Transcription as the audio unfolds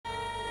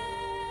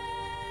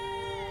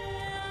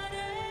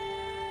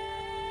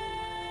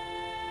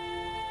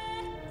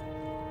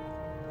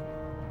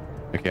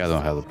Okay, I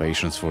don't have the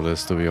patience for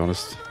this, to be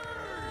honest.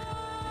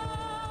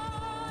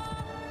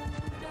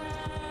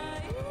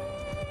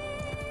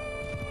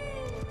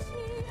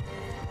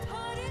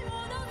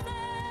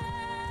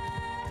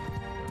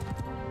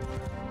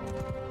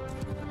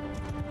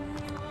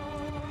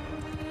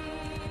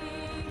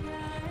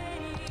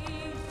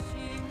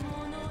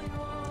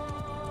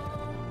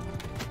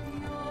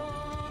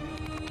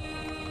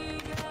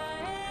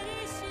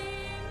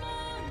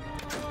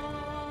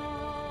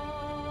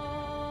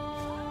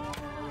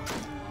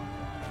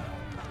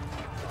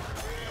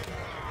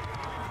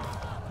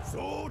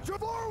 Soldier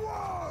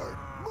forward!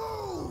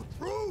 Move,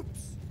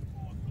 troops!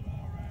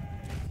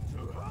 To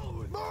hell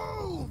with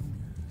move!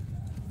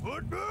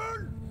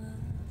 Footmen!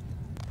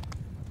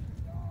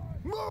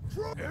 Move,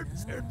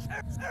 troops!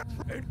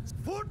 It's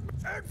foot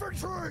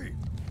infantry!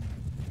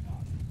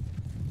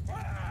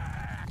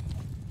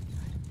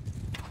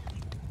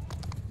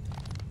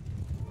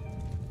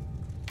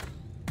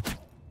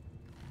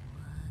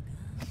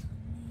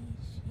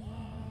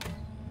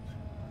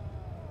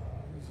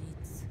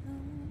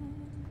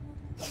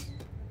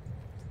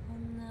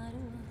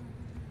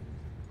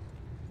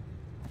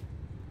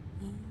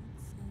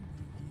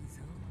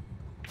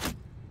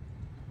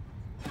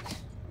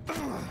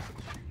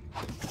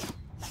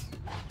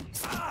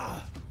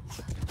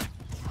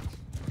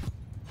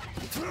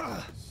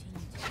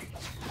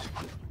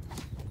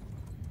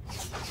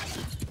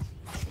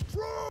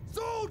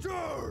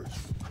 Soldiers!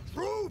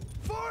 Troop,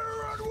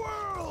 fire at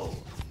will!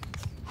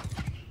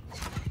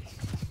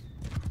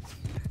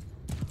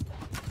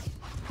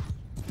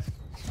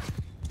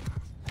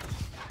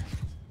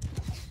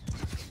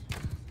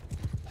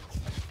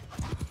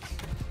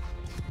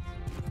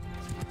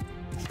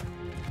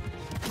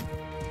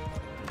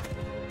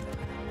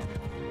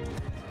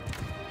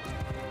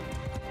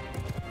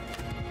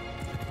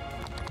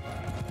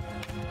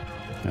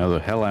 How the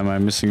hell am I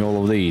missing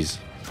all of these?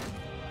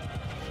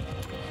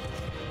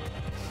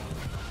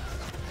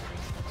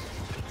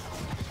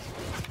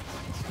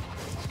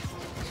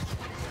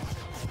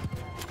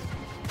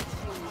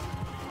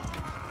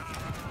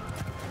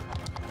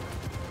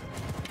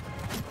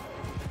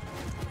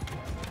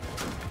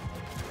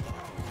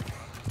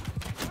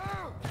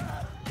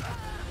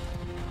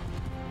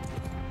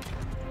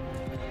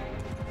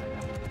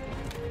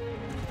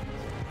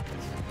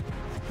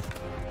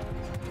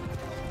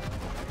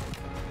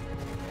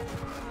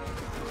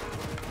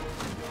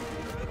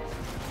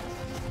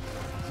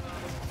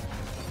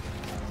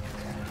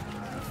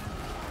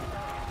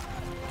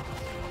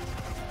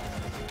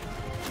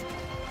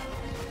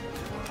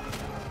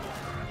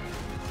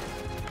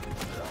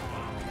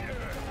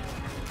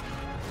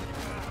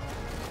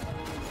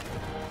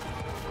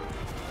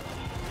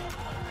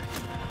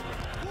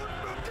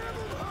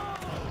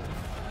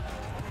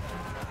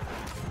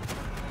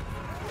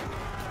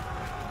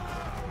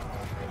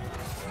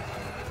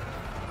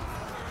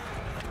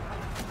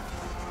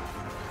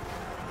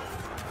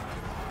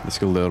 Let's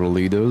kill the other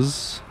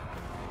leaders.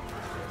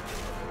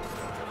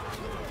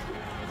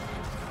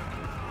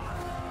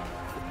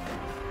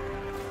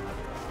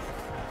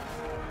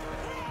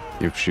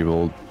 If she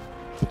will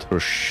put her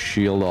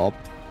shield up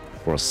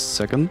for a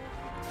second.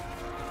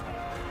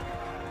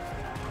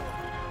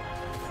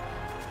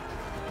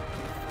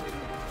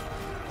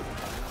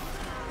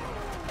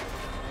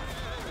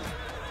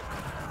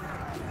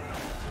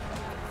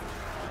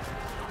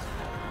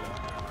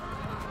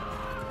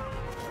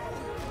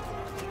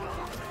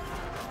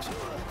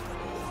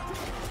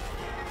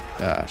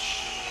 Ah,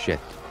 shit.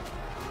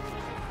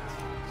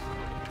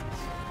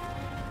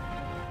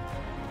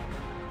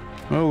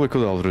 Well, we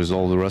could have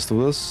resolved the rest of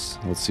this.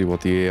 Let's see what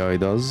the AI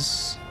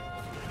does.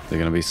 They're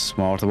gonna be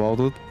smart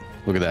about it.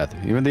 Look at that.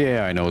 Even the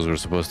AI knows we're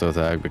supposed to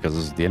attack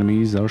because the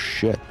enemies are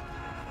shit.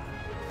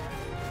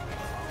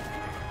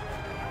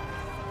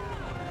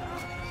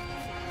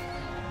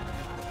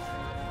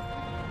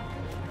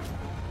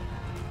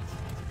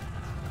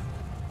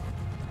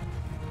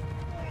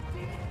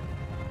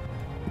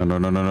 No, no,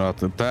 no, no,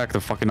 no. Attack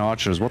the fucking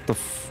archers. What the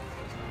f...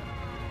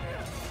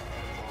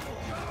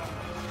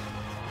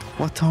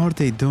 What are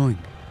they doing?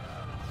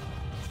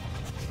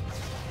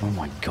 Oh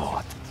my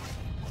god.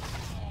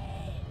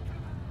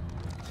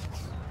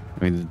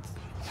 I mean,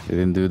 they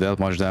didn't do that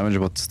much damage,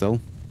 but still.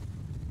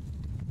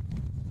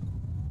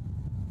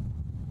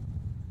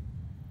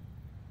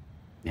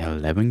 Yeah,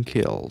 11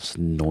 kills.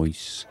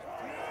 Nice.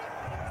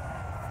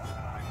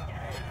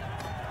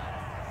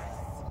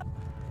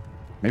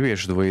 Maybe I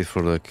should wait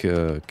for the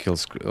kill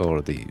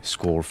or the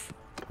score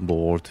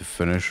board to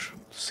finish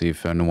to see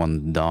if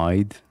anyone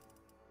died.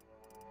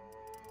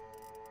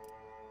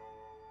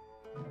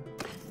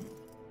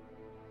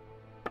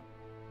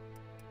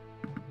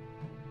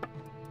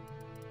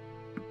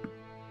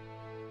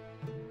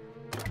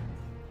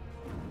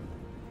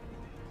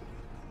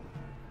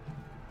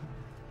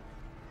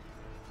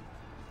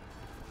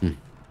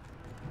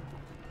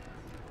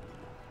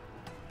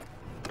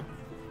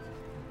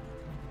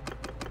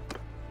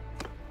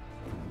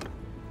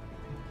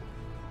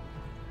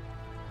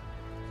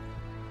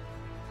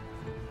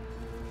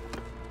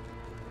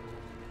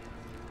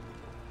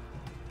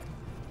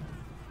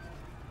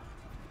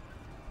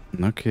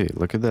 Okay,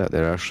 look at that.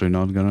 They're actually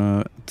not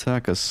gonna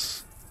attack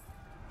us.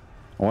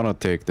 I wanna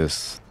take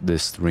this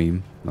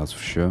stream, that's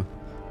for sure.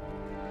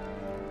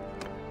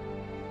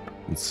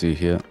 Let's see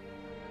here.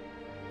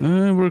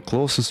 We're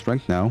close in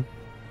strength now.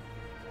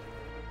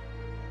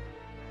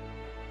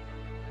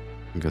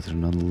 Got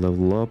another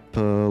level up.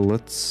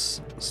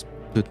 Let's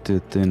put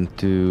it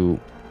into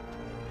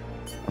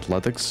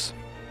athletics.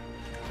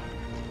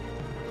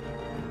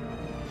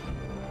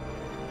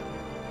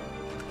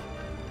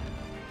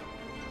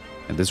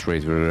 At this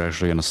rate, we're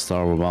actually gonna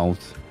starve them out.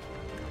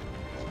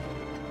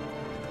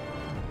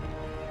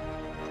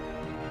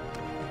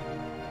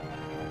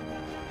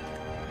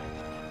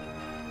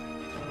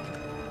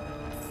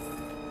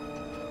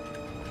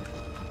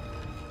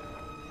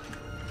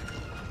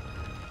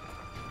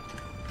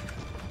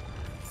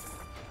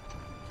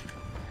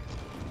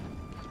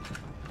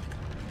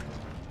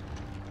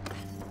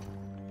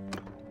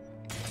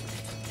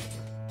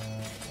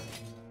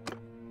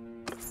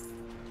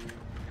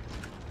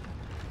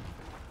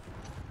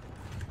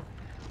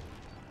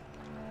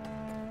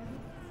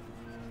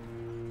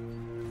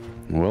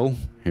 Well,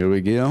 here we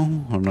go.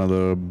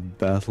 Another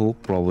battle,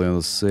 probably on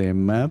the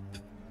same map.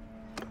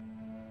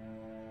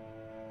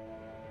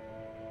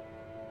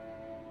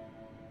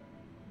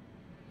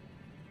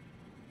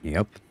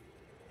 Yep.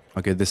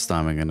 Okay, this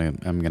time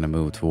I'm gonna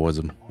move towards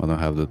them. I don't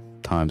have the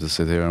time to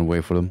sit here and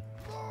wait for them.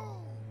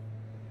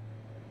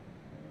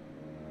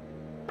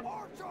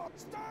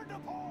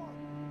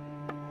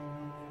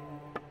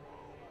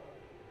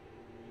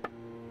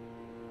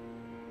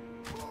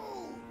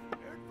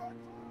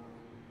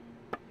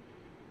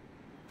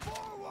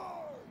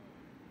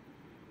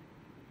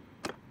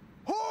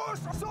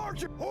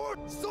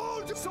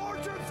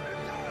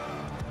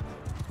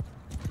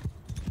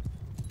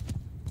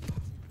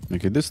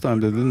 Okay, this time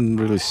they didn't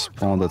really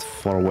spawn that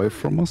far away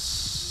from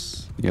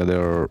us. Yeah,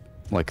 they're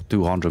like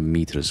 200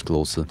 meters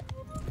closer.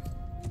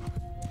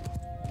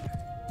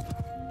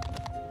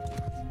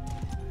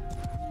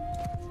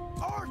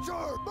 Archer,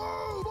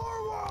 move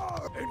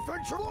forward!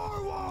 Infantry,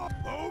 forward!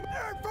 Move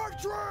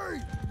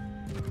infantry!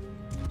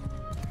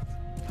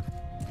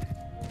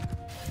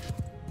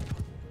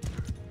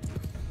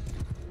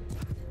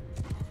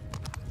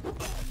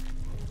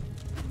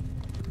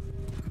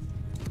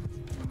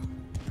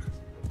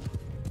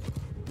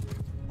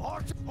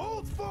 Archer,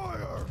 hold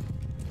fire!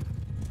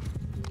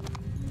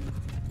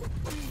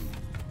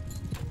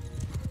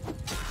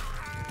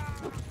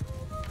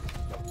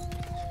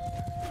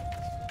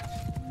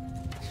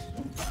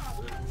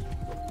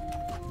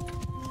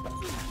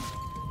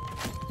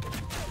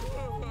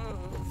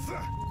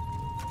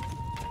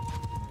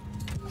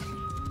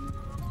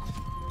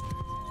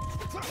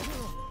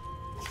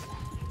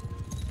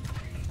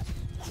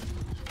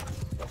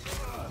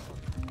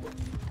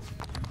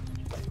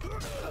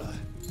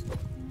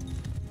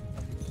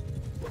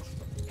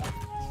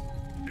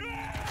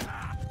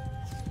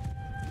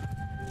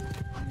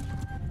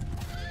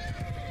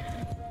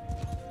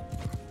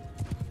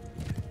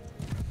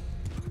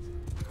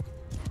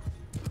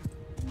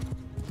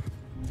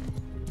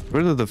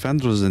 Where are the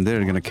defenders in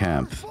there gonna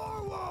camp?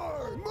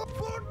 Forward!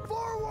 Move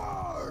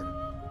forward!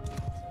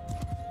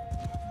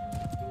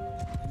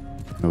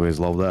 I always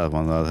love that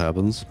when that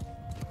happens.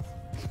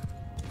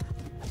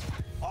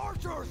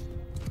 Archers!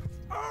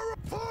 Arrow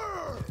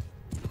fire!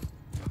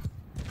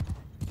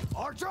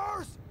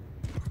 Archers!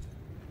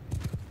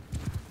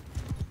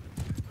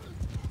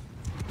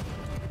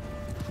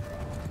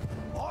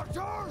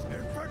 Archers!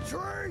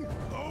 Infantry!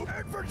 Move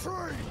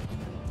infantry!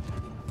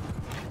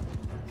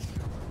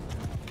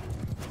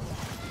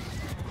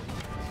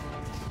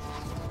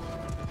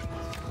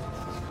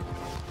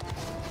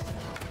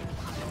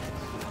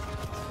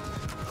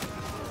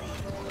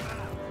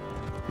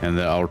 And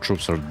our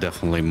troops are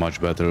definitely much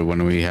better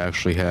when we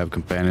actually have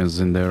companions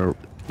in there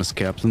as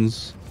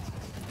captains.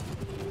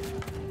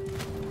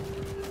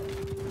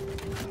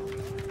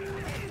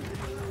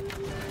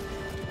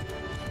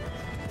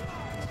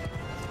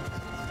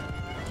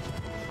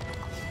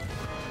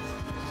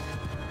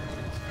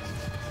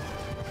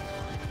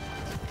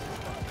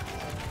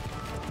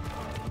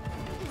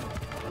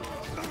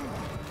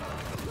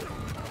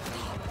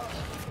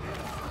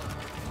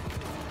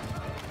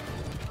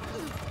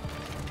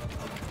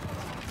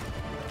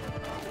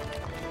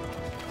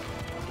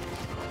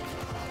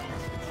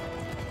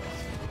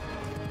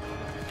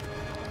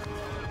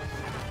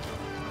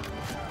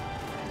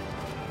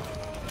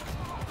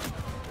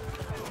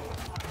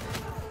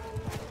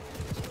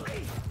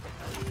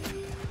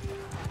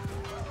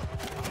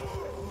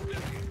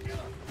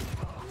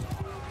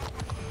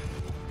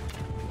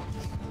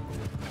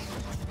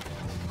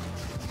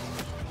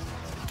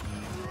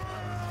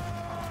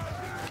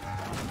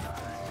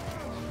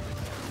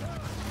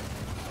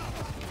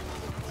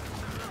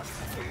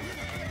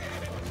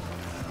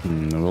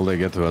 Will they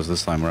get to us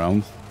this time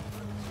around?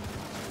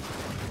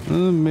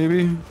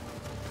 Maybe.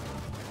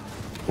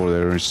 Or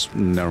they're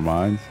never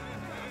mind.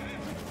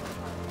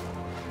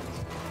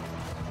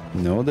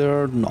 No,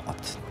 they're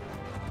not.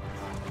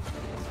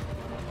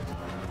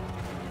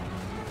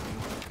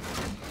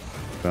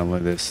 Apparently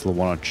they still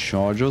want to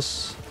charge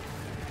us.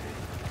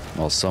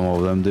 Well, some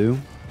of them do.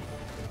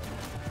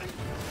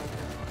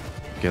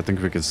 Okay, I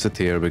think we can sit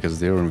here because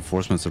their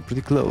reinforcements are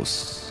pretty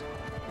close.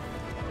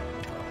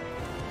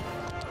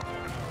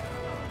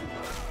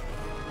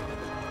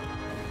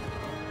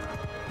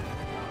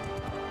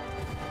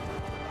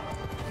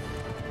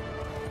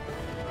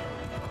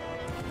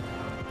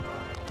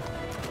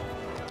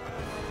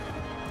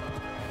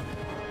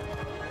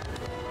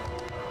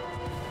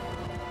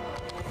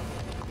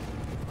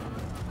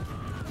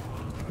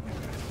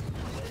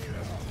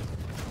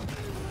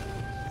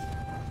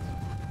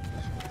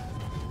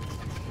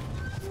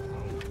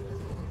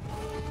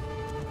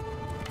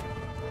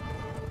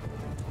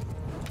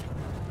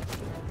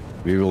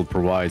 We will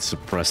provide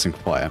suppressing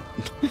fire.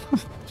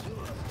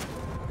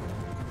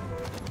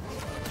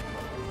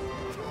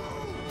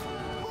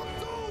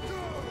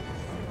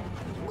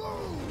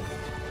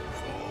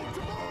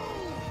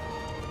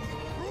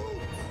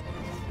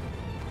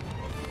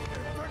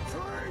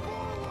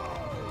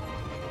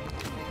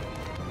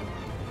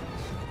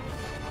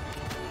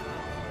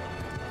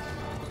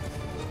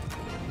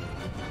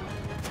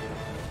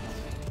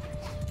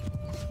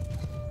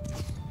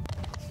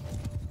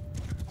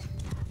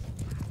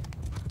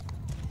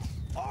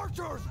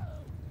 Archers!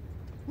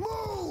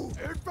 Move!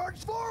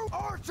 Infect for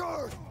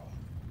archers!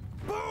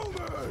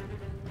 Moving!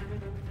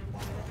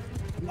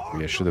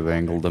 Maybe I should have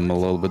angled them a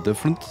little bit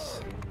different.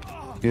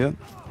 Yeah.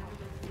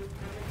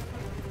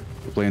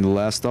 Playing the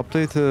last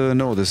update?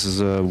 No, this is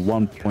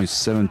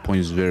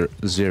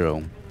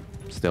 1.7.0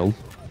 still.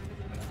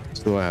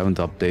 Still I haven't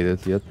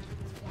updated yet.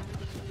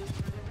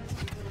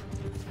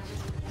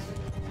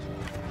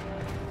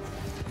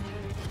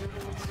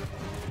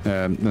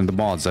 And the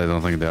mods, I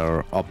don't think they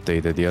are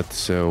updated yet,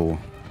 so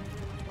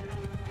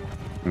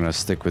I'm gonna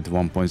stick with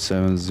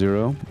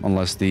 1.70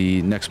 unless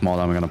the next mod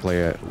I'm gonna play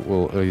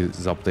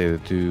is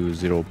updated to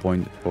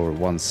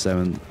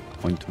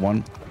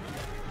 0.17.1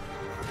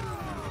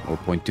 or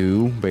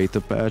 0.2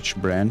 beta patch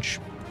branch.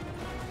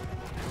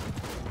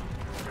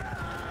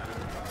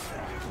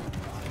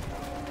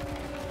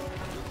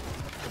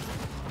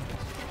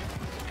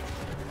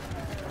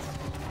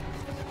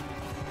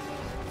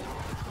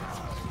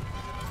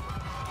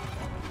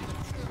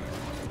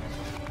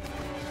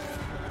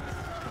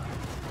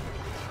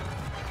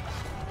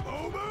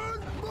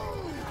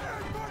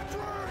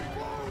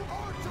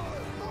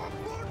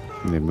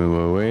 They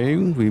move away,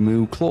 we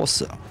move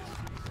closer.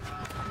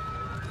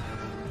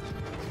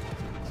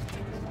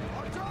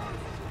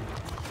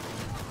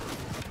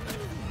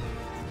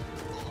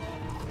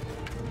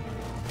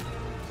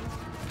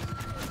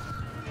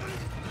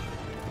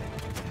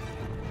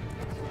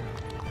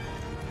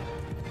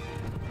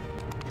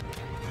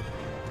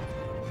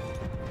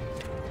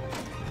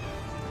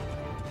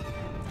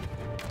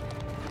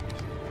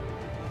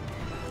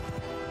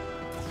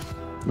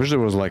 Wish there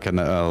was like an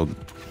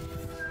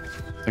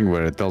thing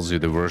where it tells you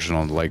the version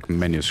on like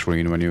menu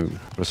screen when you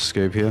press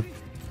escape here,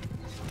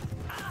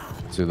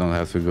 so you don't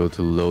have to go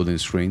to loading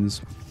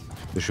screens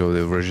to show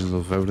the versions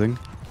of everything.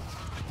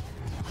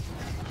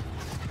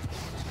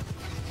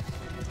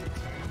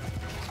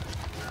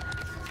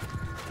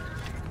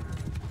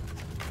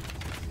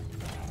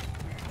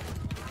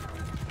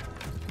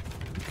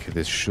 Okay,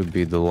 this should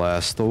be the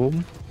last of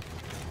them.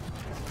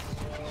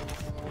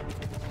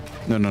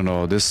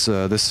 No. This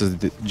is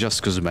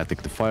just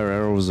cosmetic. The fire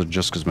arrows are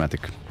just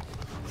cosmetic.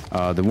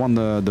 The one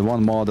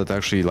mod that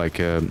actually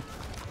like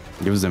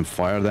gives them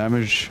fire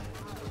damage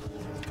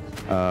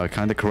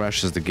kind of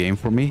crashes the game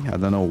for me. I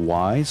don't know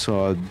why,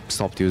 so I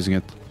stopped using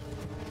it.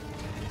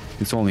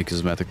 It's only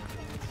cosmetic.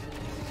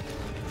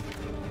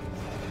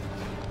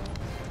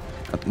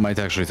 I might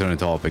actually turn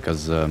it off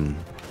because I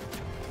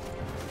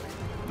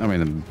mean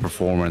the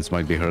performance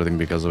might be hurting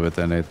because of it,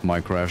 and it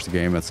might crash the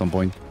game at some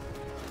point.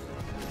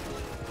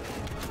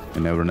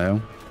 You never know.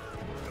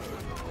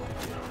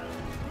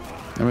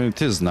 I mean,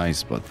 it is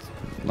nice, but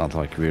not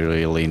like we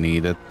really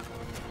need it.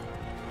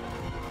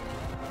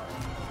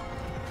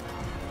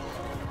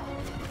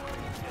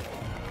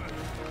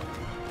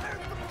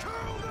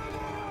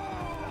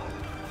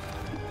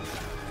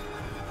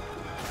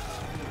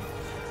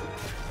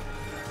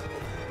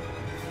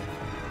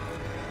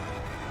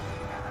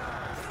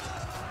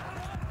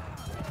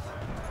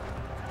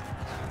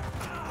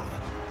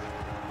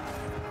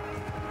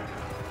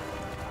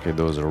 Okay,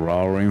 those are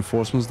raw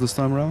reinforcements this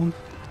time around.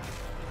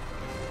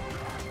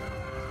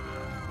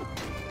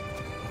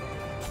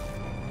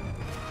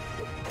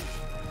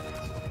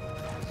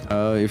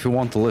 If you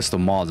want the list of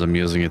mods I'm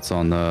using, it's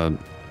on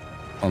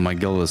my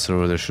guild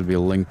server. There should be a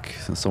link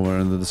somewhere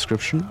in the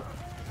description.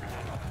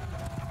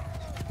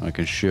 I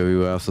can show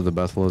you after the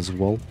battle as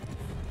well.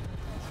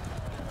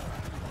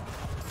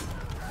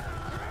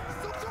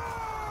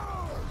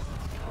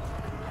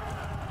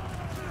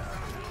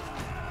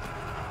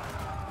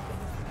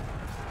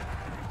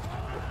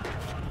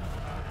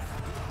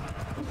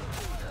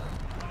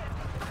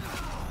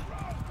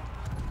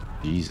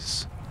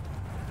 Jesus.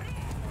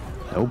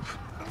 Nope.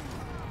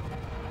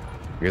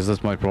 I guess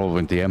that's my problem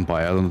with the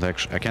Empire.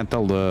 I can't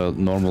tell the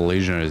normal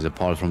legionaries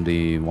apart from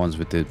the ones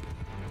with the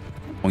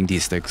pointy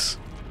sticks.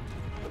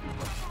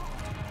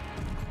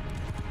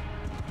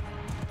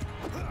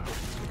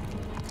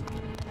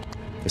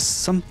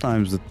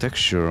 Sometimes the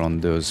texture on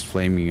those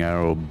flaming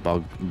arrow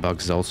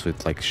bugs out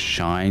with like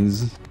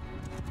shines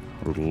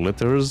or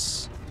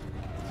glitters.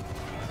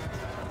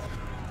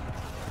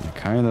 I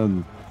kind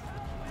of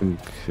think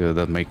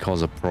that may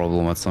cause a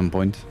problem at some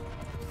point.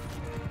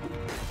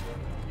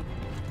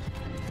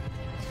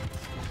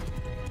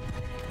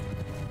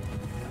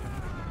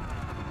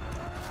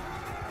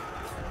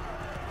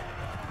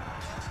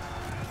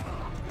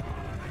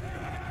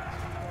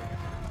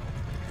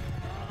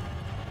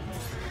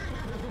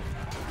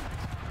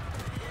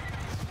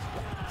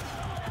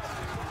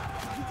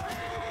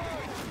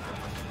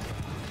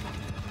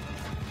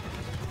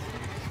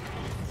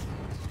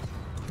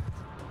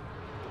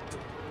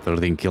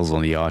 Kills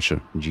on the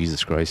archer.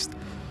 Jesus Christ.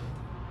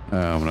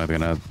 I'm not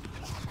gonna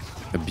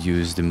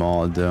abuse the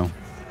mod though.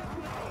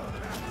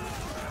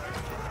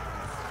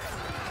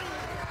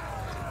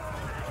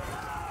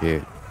 Okay,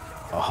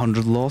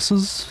 100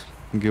 losses,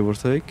 give or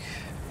take.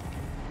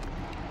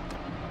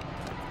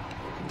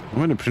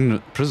 How many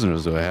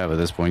prisoners do I have at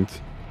this point?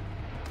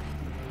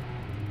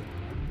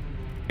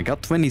 I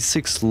got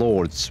 26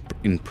 lords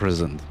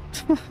imprisoned.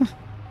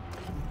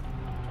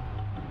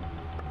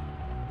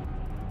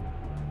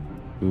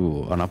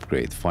 Ooh, an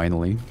upgrade,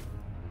 finally.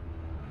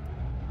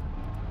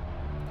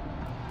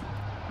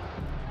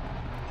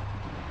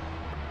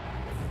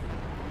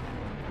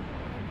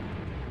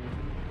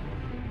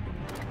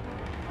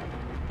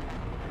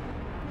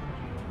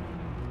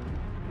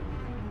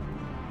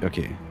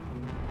 Okay.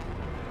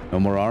 No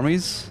more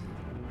armies?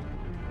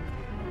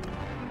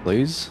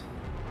 Please?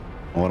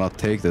 I wanna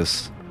take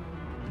this.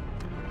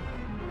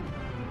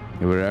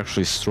 We're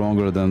actually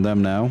stronger than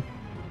them now.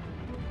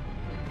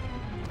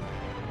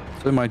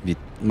 So it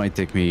might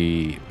take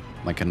me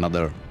like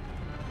another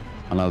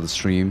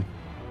stream,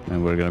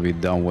 and we're gonna be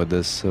done with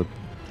this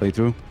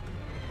playthrough.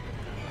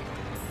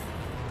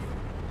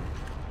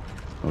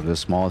 Or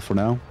this mod for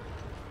now.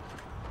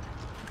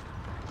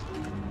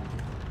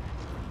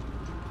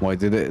 Why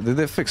did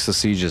they fix the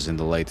sieges in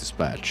the latest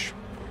patch?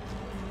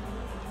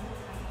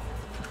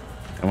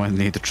 I might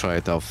need to try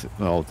it out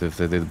if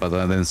they did, but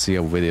I didn't see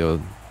a video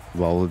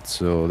about it,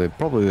 so they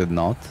probably did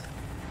not.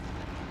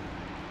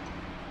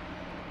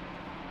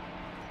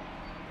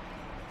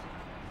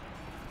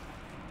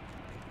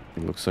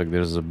 It looks like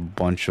there's a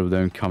bunch of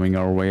them coming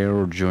our way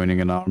or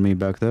joining an army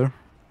back there.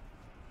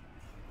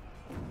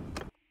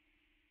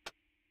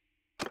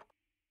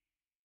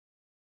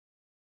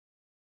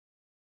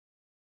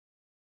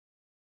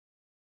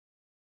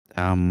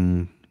 I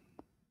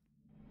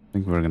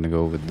think we're gonna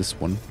go with this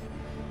one.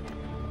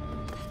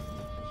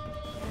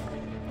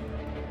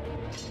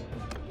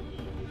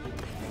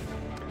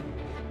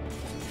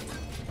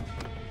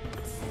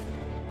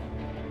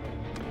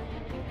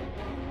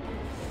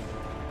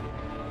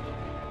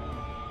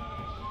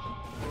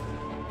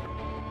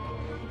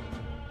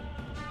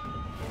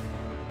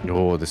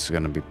 Oh, this is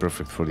gonna be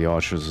perfect for the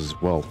archers as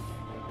well.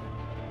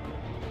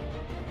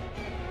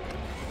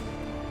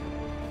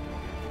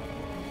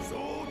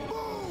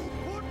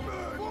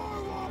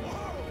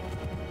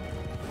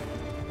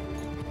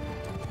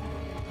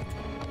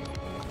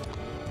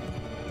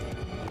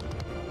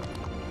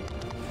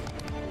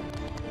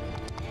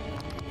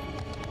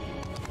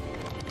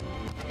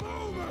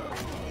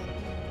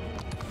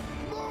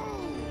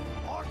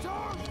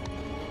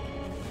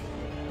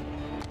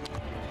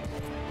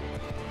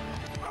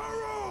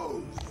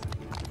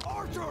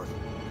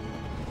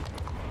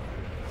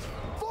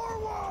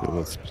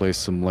 Let's place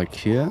some like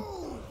here.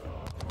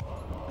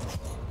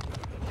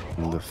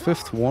 And the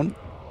fifth one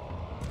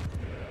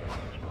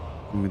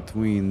in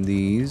between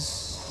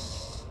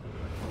these.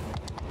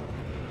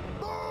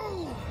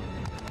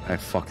 I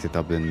fucked it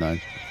up, didn't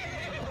I?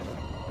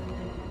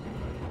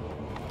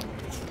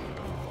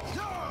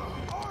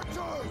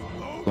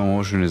 Slow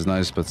motion is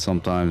nice, but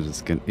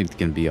sometimes it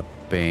can be a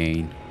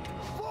pain.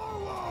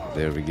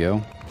 There we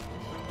go.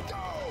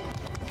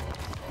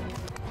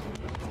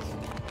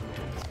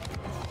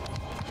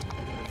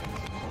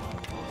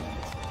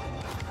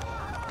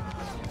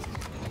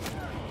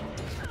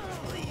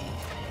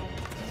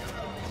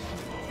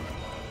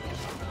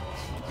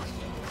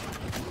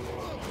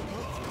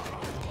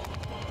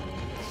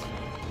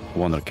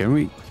 Wonder, can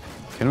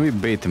we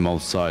bait him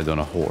outside on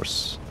a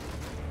horse?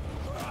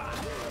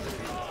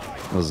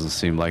 Doesn't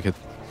seem like it.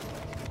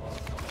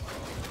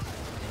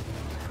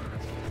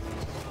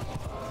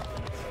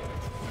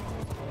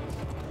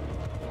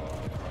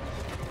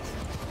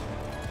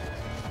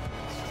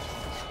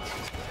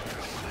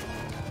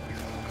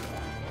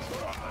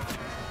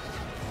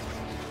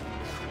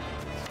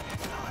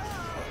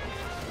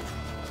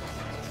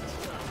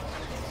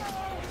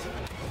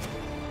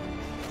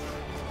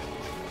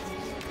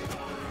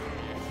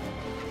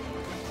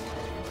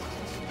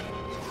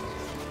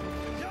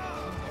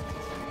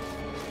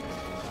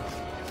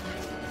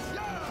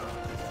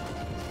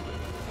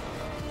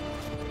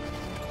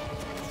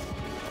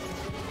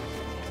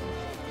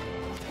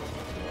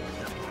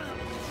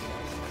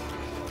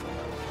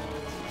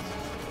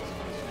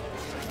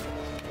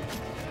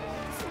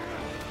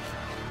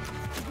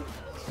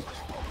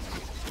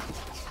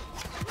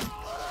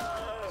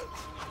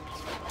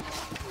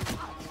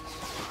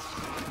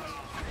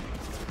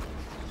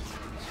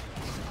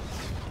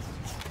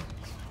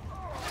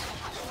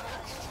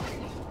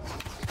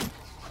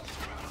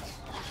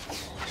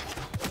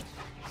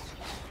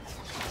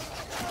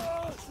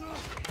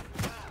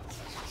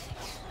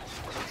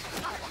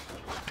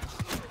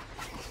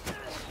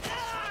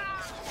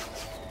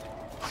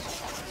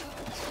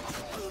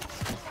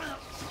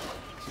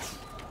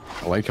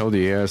 like how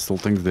the AI still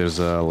thinks there's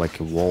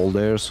like a wall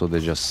there, so they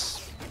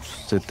just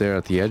sit there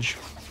at the edge.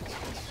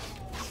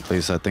 At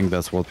least I think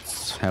that's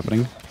what's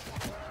happening.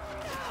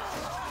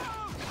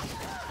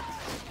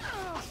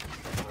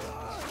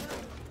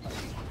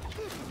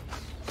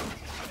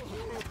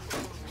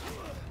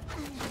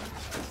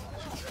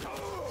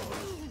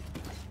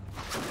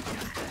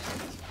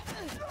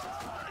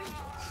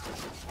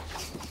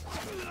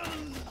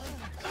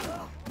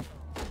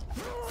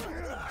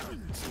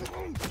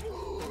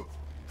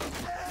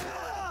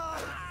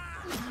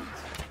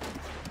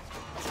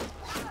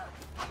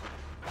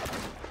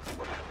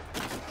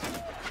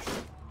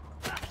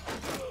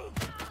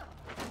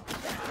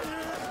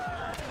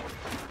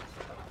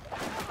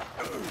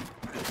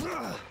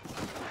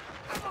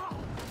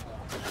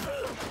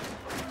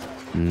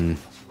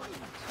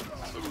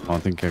 I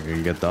don't think I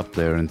can get up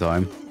there in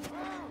time.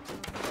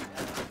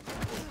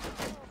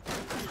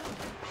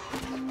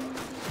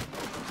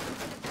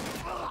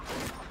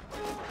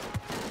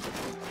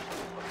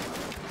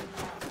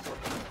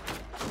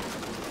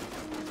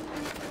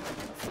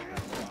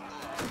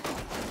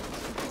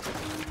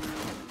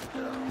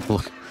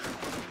 Look.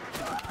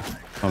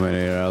 How many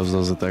arrows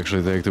does it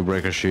actually take to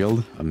break a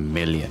shield?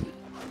 1,000,000.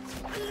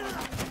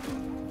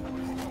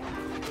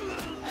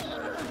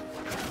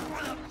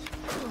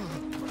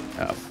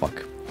 Ah,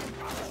 fuck.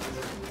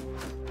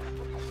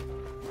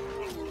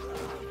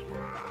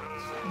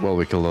 Well,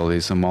 we killed at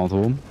least a amount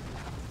of them.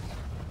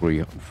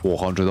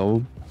 400 of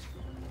them.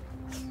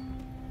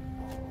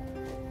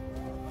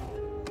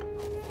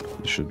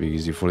 This should be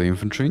easy for the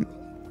infantry.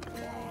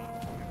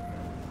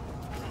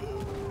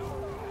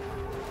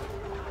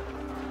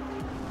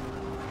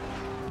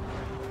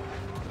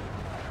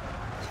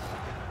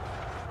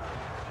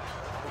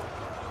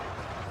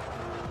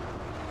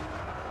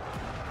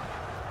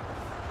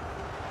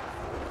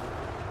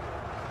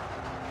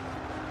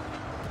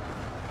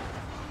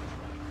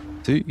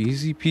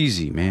 Easy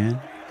peasy, man.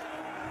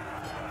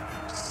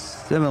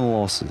 7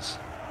 losses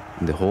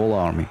in the whole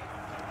army.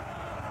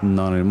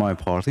 None in my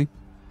party.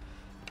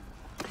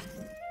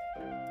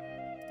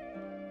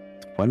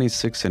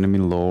 26 enemy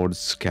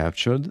lords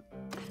captured.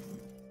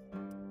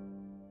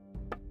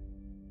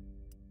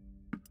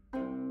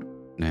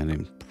 And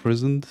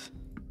imprisoned.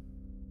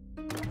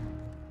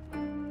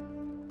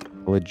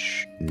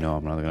 Village. No,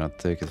 I'm not gonna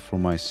take it for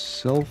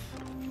myself.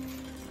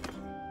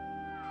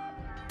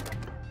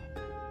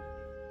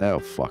 Oh,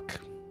 fuck.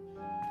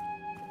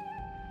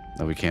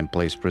 No, we can't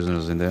place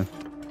prisoners in there.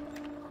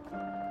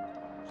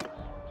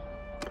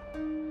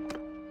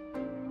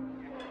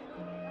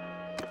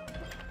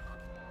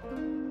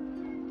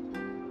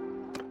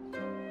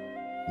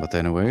 But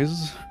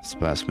anyways, it's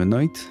past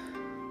midnight.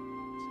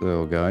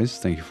 So guys,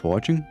 thank you for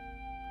watching.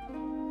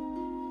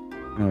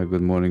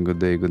 Good morning, good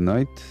day, good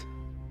night.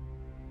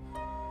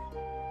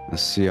 I'll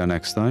see you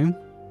next time.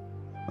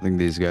 I think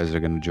these guys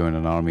are gonna join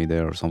an army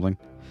there or something.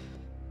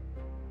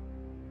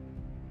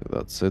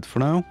 That's it for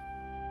now.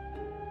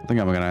 I think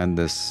I'm gonna end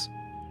this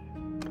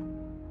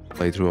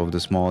playthrough of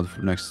this mod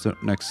for next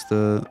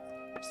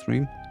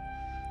stream,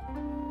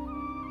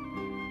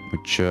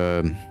 which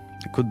I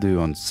could do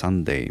on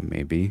Sunday,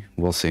 maybe.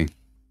 We'll see.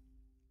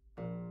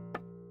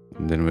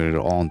 And then we're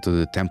on to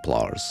the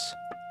Templars.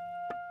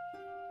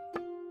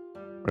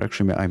 Or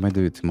actually, I might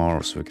do it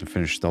tomorrow so we can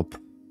finish it up.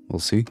 We'll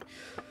see.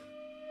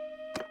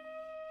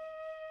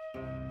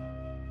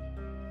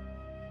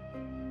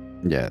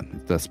 Yeah,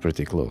 that's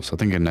pretty close. I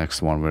think in the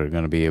next one we're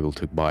gonna be able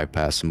to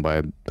bypass him by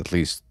at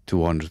least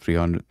 200,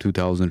 300,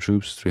 2,000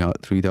 troops,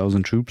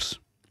 3,000 troops.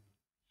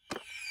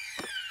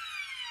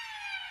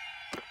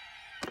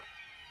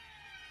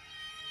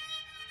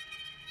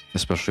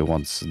 Especially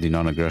once the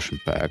non-aggression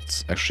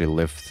pacts actually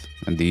lift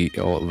and the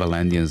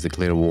Valandians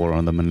declare war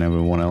on them and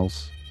everyone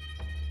else.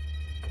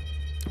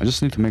 I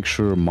just need to make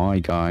sure my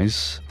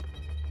guys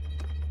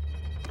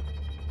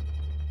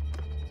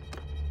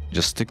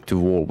just stick to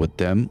war with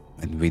them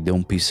and we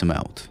don't piece them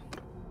out.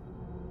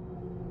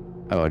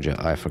 Oh,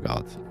 I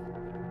forgot.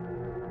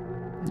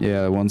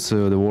 Yeah, once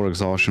the war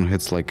exhaustion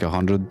hits like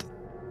 100,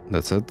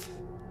 that's it.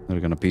 They're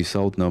gonna peace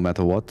out no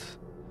matter what.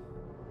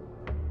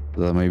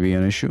 That may be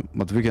an issue,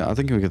 but I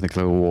think we can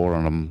declare war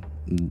on them,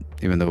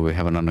 even though we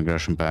have an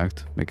non-aggression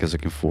pact, because I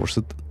can force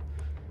it.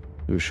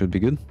 We should be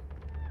good.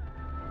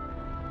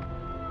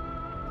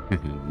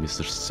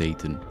 Mr.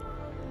 Satan.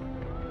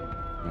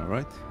 All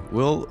right.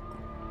 Well,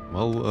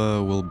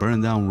 we'll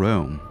burn down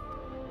Rome,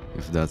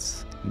 if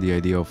that's the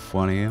idea of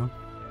Sonea.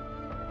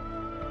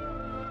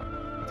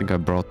 I think I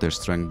brought their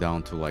strength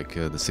down to like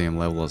the same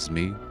level as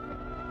me,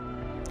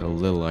 a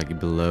little like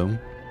below.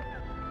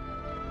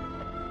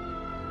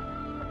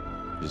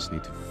 Just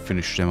need to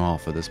finish them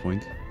off at this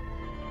point.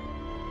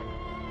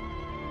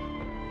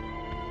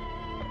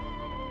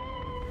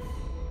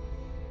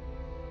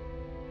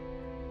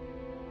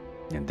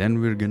 And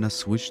then we're gonna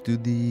switch to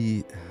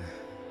the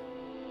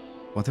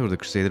whatever the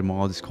Crusader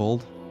mod is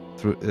called.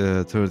 Third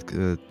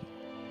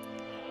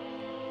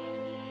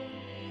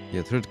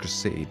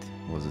Crusade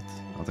was it?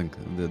 I think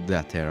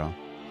that era.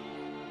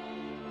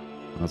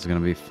 That's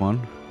gonna be fun.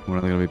 We're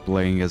not gonna be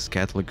playing as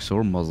Catholics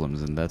or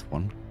Muslims in that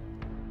one.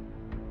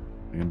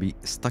 We're gonna be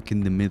stuck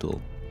in the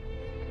middle.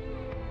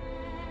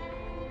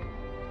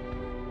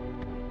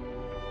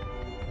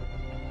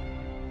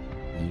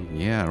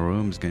 Yeah,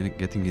 Rome's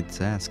getting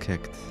its ass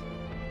kicked.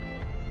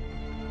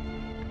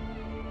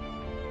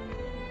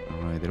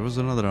 Alright, there was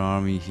another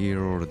army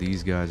here, or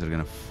these guys are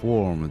gonna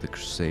form the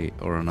crusade,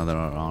 or another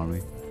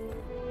army.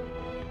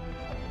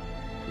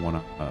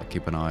 Wanna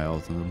keep an eye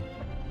out on them.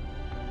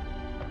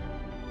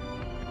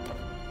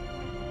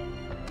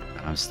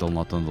 I'm still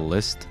not on the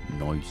list.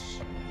 Nice.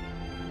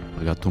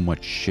 I got too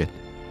much shit.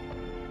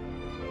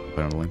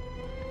 Apparently.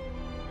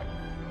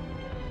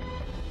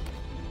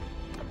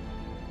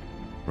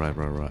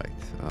 Right.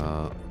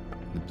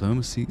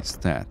 Diplomacy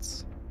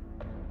stats.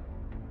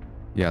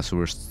 Yeah, so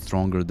we're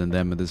stronger than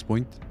them at this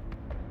point.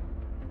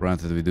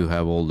 Granted, we do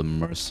have all the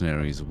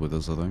mercenaries with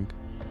us, I think.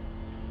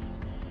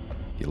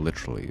 Yeah,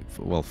 literally.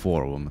 Well,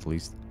 4 of them at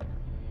least.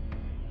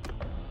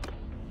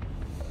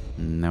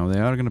 Now they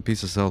are gonna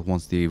piece us out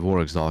once the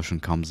war exhaustion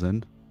comes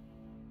in.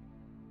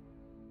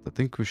 I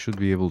think we should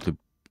be able to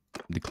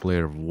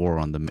declare war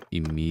on them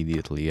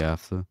immediately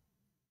after.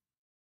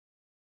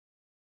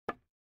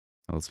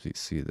 Let's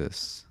see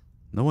this.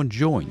 No one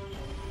joined.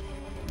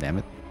 Damn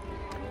it.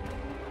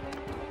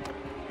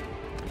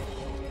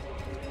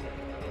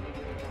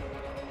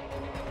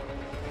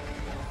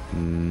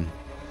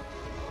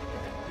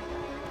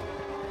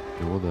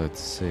 What do I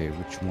say?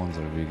 Which ones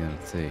are we gonna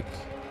take?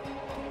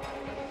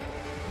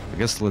 I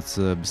guess let's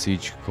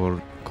besiege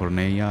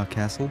Corneia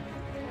Castle.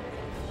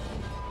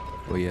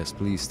 Oh yes,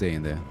 please stay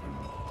in there.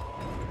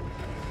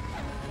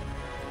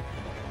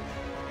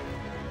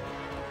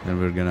 Then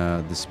we're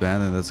gonna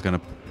disband, and that's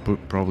gonna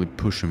probably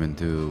push him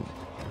into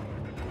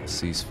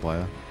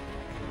ceasefire.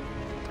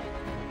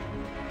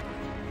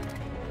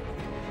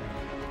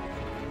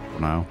 For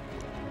now.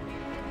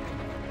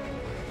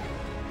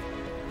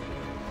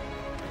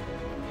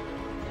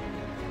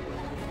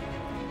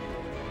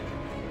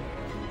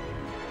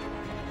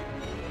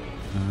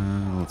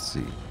 Let's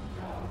see.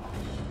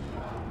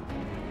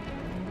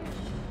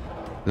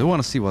 They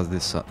want to see what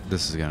this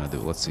is gonna do.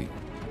 Let's see.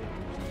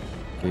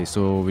 Okay,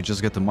 so we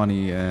just get the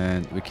money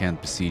and we can't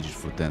besiege it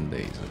for 10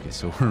 days. Okay,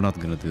 so we're not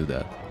gonna do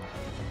that.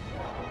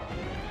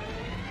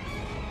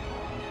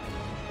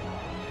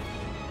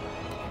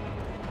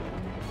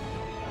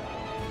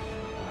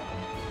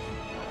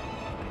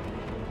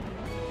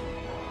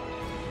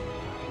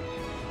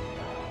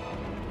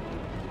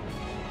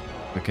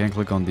 I can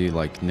click on the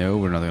like, no,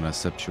 we're not gonna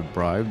accept your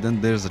bribe.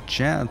 Then there's a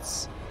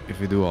chance,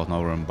 if we do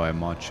outnumber them by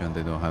much and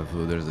they don't have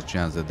food, there's a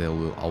chance that they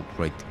will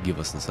outright give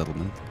us the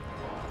settlement.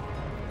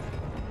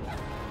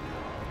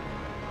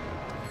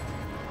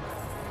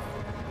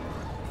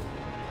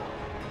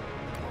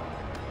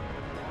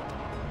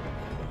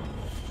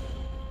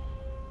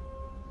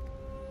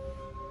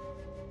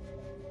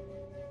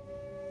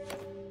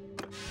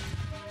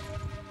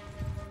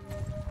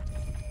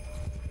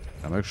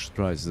 I'm actually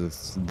surprised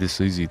it's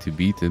this easy to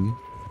beat him.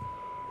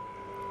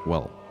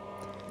 Well,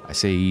 I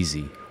say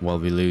easy, while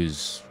we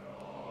lose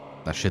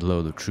a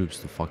shitload of troops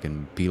to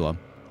fucking Pila.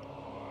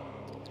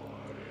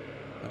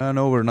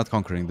 No, we're not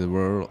conquering the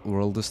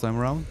world this time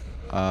around.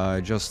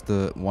 I just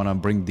want to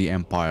bring the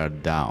empire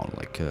down,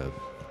 like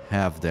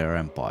half their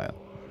empire,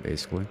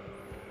 basically.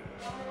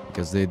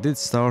 Because they did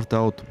start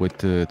out with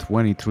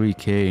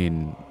 23k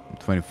and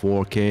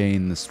 24k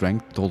in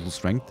strength, total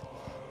strength.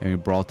 And we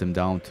brought them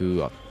down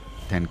to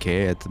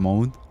 10k at the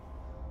moment.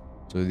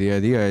 So the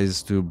idea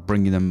is to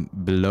bring them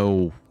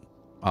below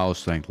our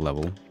strength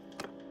level.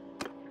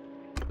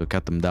 To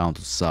cut them down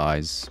to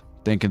size.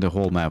 Thinking the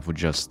whole map would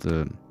just...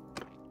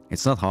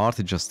 it's not hard,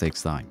 it just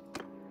takes time.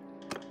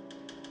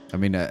 I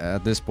mean,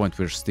 at this point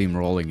we're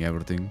steamrolling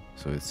everything.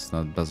 So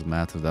doesn't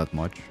matter that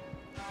much.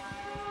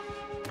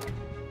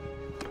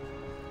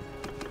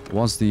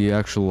 Once the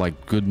actual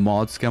like good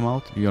mods come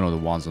out, you know, the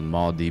ones on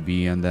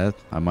ModDB and that,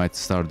 I might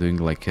start doing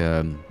like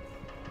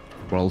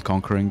world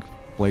conquering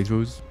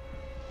playthroughs.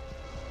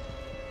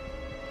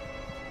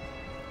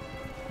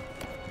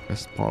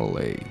 Best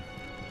parlay.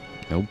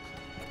 Nope.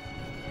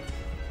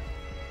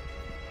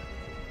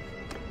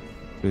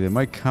 Okay, they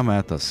might come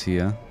at us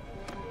here.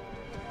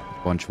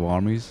 Bunch of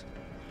armies.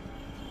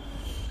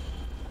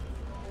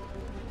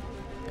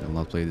 I'll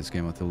not play this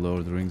game until Lord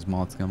of the Rings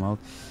mods come out.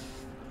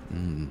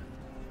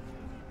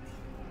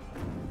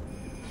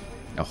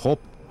 I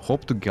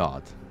hope to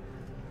God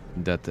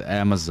that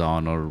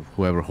Amazon or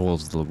whoever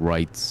holds the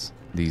rights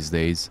these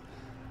days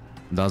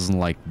doesn't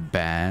like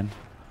ban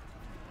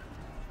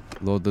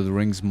Lord of the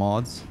Rings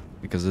mods,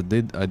 because I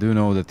do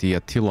know that the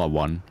Attila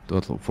one,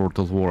 for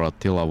Total War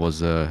Attila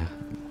was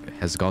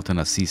has gotten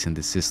a cease and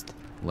desist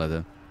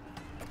letter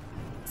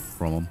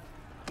from them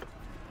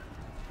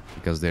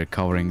because they're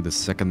covering the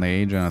Second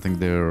Age, and I think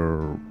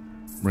their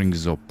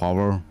Rings of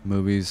Power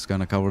movie is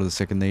gonna cover the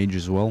Second Age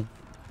as well.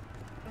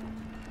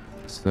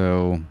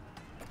 So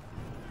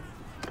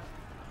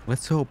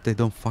let's hope they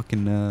don't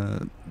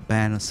fucking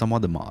ban some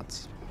other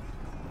mods.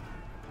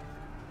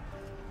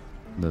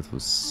 That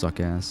was suck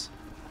ass.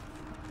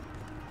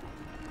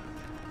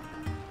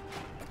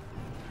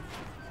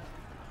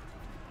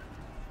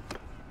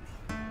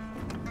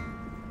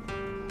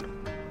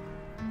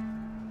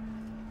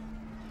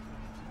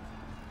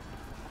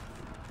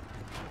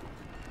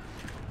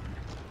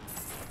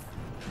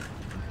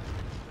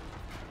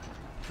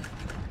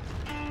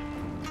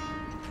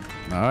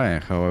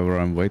 Alright, however,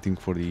 I'm waiting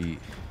for the...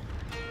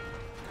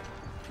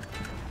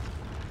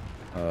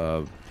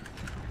 what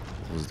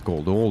was it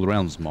called? The Old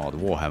Realms mod,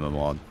 Warhammer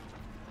mod.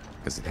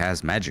 Because it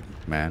has magic,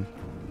 man.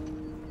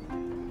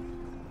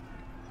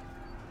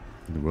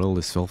 The world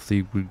is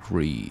filthy with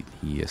greed.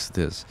 Yes, it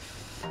is.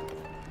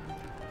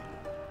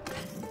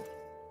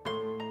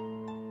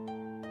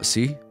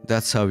 See?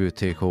 That's how you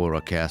take over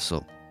a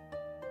castle.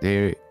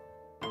 They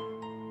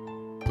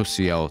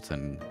pussy out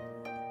and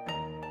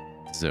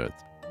desert.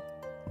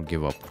 Or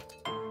give up.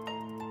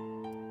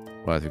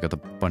 Right, we got a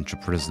bunch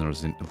of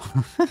prisoners in...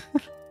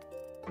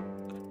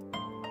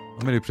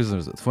 How many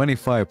prisoners?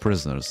 25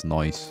 prisoners.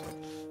 Nice.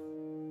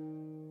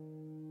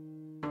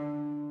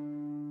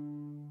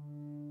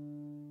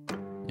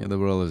 Yeah, the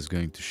world is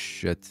going to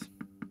shit.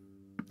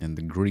 And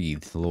the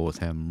greed, Lord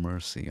have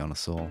mercy on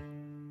us all.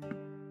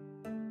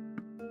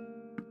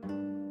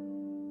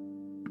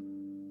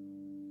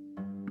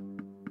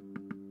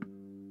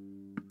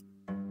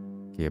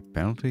 Okay,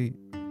 apparently...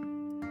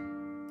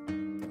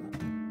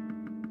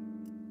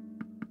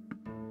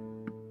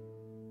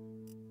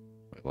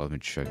 Wait, let me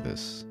check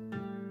this.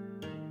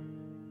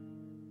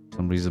 For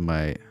some reason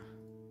my...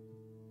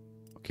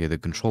 Okay, the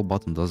control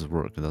button does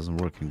work. It doesn't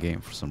work in game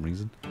for some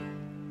reason.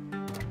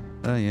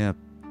 Yeah,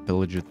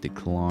 pillager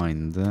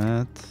declined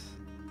that.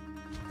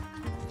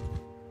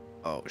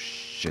 Oh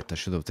shit, I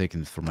should have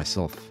taken it for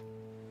myself.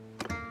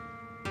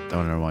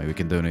 Oh, never mind, we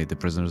can donate the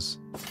prisoners.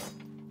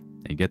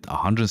 And get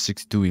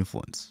 162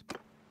 influence.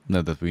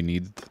 Not that we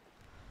needed.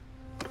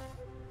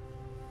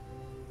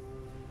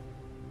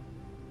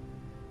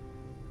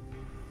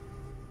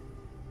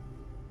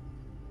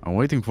 I'm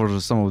waiting for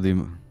some of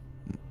the...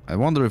 I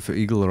wonder if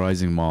Eagle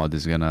Rising mod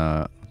is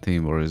gonna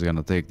team or is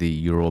gonna take the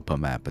Europa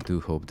map. I do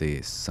hope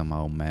they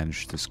somehow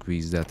manage to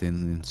squeeze that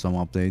in some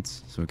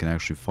updates so we can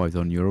actually fight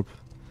on Europe.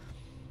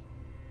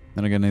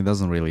 Then again, it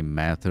doesn't really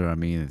matter. I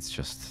mean, it's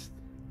just...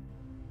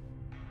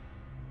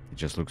 It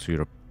just looks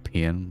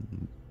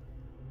European.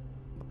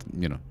 But,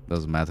 you know,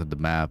 doesn't matter the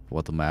map,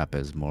 what the map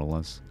is more or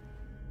less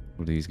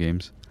for these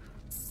games.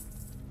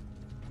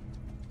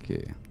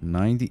 Okay,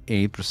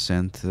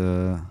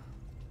 98%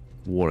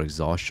 war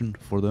exhaustion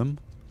for them.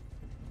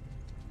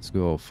 Let's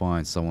go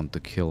find someone to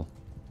kill.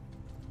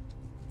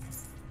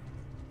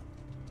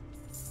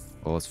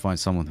 Well, let's find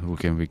someone who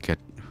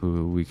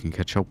we can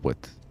catch up with.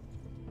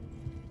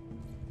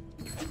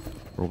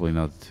 Probably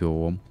not the two of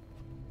them.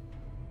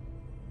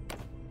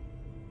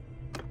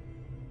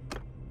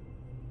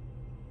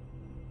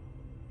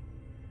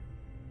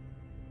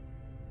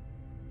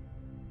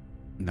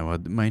 No,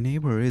 my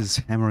neighbor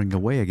is hammering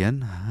away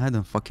again. I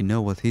don't fucking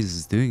know what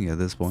he's doing at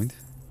this point.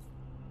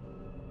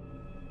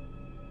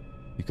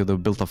 He could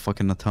have built a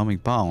fucking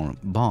atomic bomb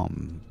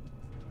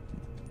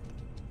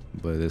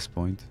by this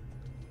point.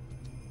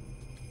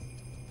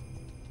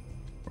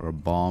 Or a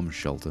bomb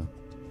shelter.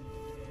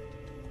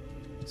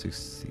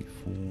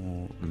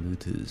 64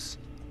 looters.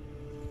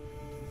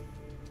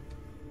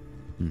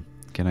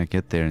 Can I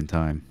get there in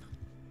time?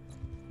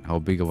 How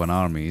big of an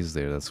army is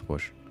there? That's the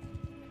question.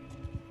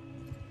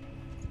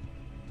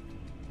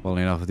 Well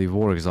enough, the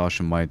war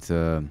exhaustion might...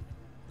 Yo.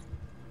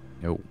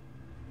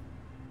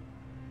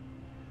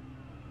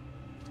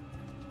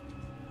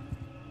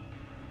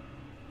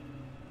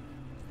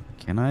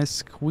 Can I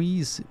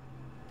squeeze?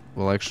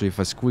 Well, actually, if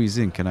I squeeze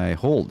in, can I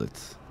hold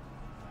it?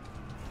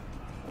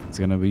 It's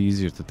gonna be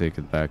easier to take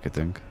it back, I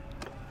think.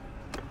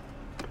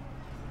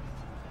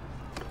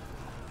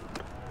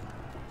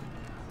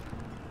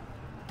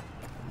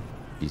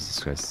 Jesus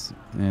Christ.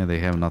 Yeah, they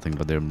have nothing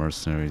but their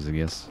mercenaries, I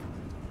guess.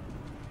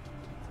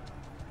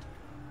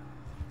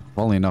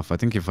 Funnily enough, I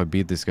think if I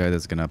beat this guy,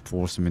 that's gonna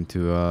force him into,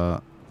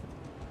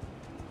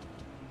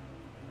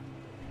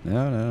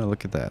 No,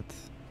 look at that.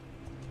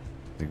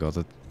 They got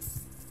it.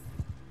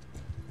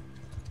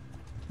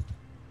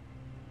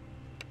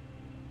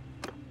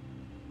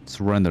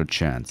 Surrender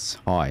chance.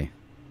 High.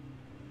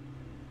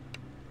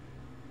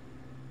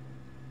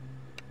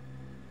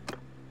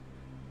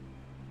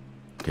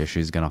 Okay,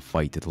 she's gonna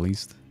fight at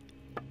least.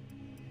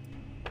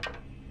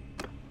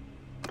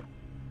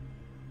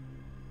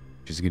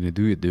 She's gonna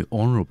do it the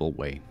honorable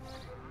way.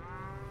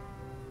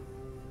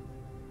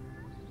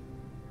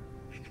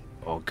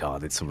 Oh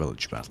god, it's a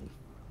village battle.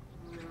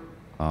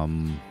 Archers,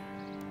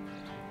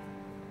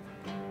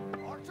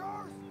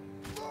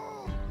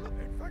 move!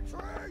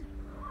 Infantry,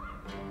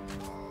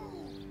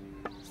 move!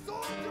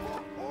 Soldier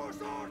of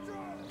horse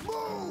archers,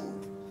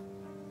 move!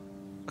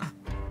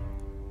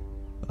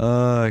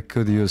 I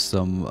could use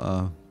some.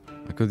 I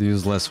could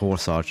use less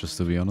horse archers,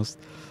 to be honest.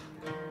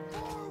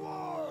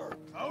 Forward!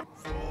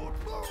 Outsword,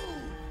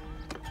 move!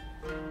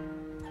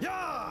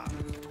 Yeah!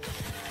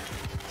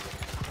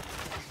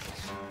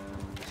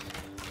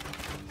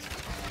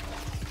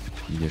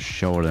 You just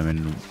shower them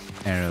in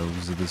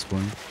arrows at this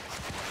point.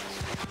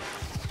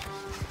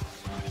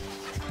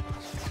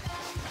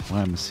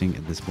 Why am I seeing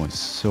at this point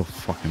so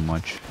fucking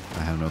much? I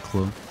have no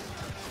clue.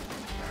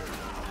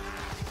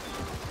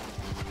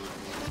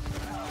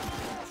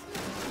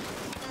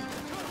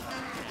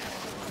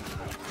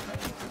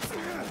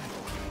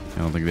 I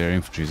don't think their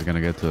infantry is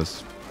gonna get to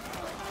us.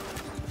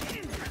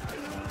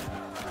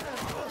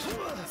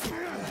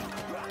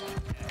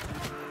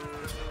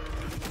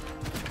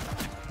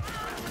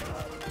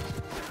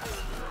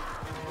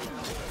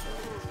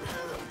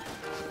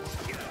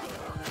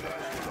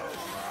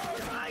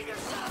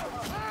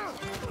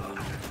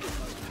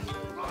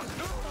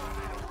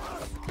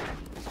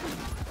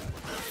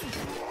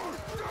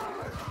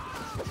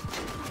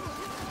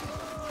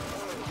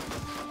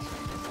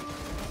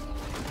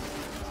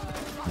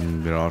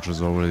 Their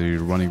archers already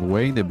running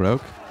away, they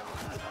broke.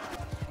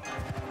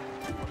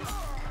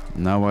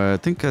 Now I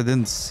think I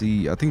didn't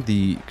see, I think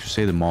the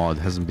Crusader mod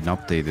hasn't been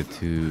updated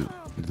to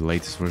the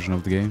latest version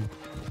of the game.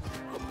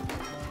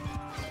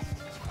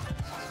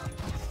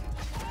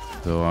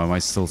 So I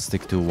might still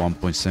stick to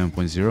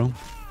 1.7.0.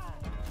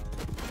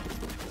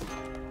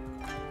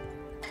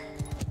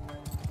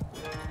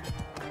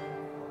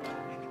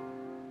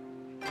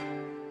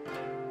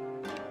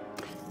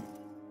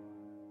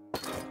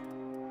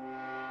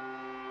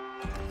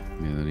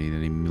 We don't need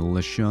any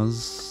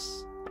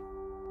militias.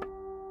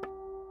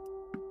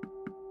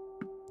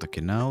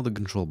 Okay, now the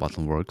control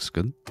button works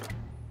good.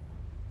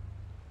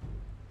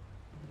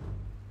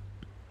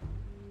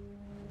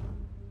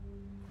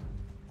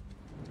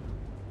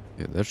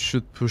 Yeah, that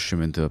should push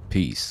him into a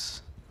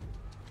peace.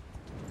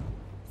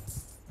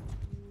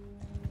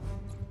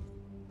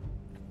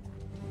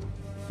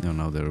 No,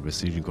 now they're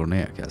besieging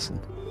Cornea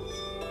Castle.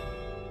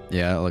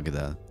 Yeah, look at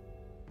that.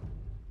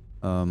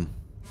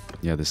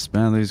 Yeah,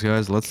 disband these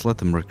guys. Let's let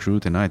them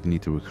recruit, and I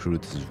need to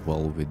recruit as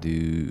well. We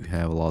do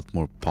have a lot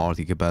more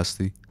party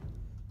capacity.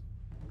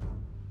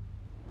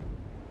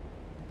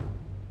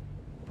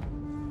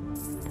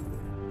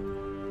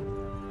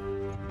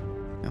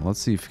 And let's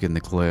see if we can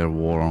declare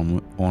war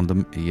on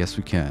them. Yes,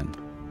 we can.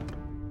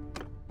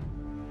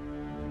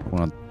 I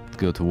want to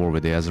go to war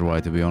with the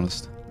Azerite, to be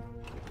honest.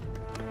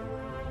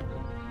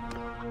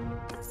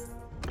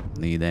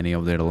 Need any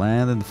of their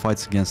land, and the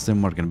fights against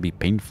them are going to be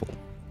painful.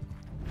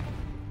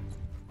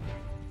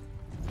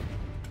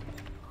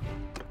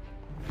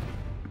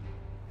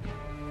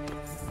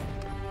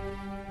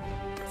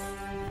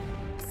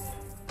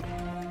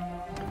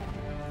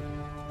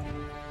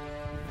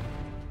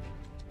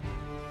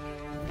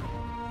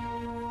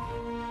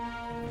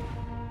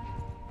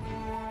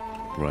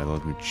 Right,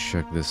 let me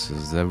check this.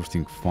 Is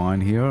everything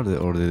fine here?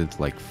 Or did it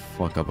like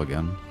fuck up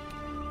again?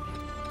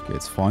 Okay,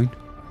 it's fine.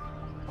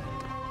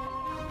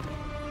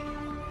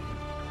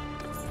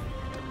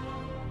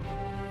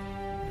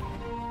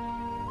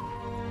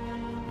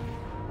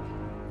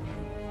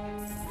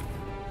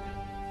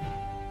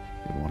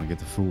 You want to get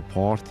the full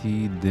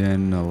party,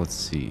 then let's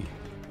see.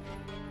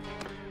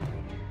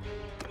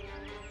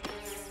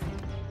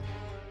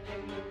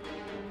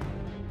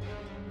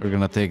 We're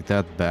gonna take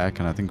that back,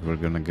 and I think we're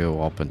gonna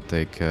go up and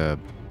take that.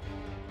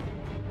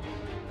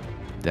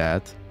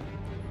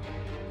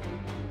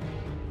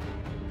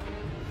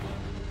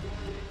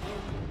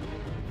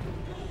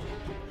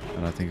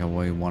 And I think I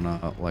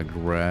wanna like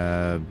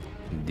grab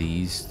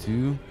these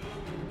two.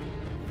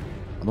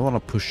 I don't wanna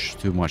push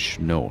too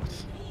much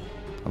north.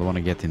 I don't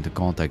wanna get into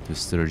contact with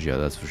Sturgia,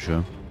 that's for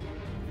sure.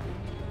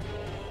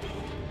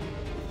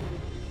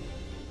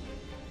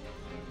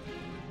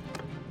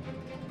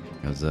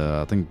 Because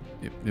I think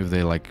if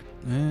they like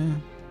a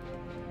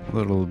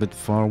little bit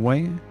far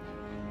away.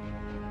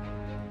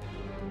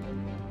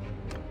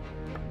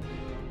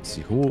 Let's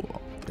see who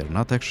they're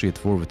not actually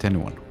at war with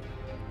anyone.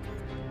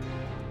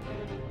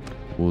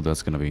 Oh,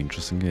 that's gonna be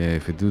interesting. Yeah,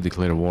 if we do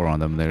declare war on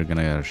them, they're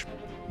gonna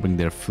bring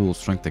their full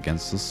strength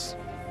against us.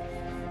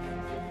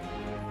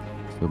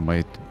 So we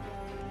might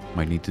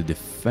need to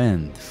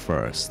defend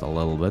first a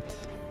little bit.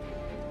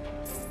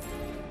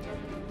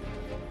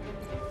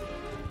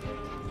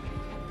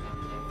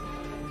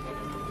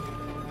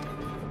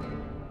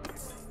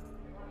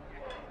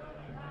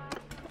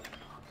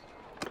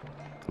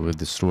 We'll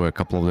destroy a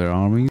couple of their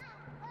armies.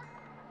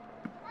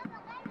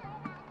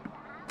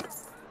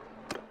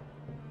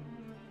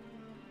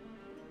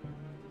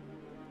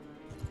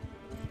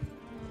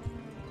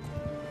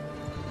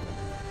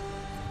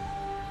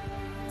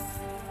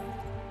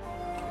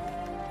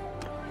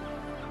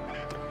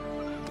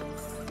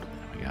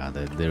 Yeah,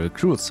 they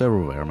recruits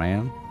everywhere,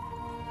 man.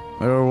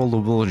 Where are all the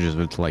villages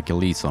with like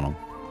elites on them?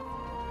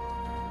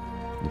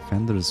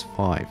 Defenders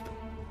 5.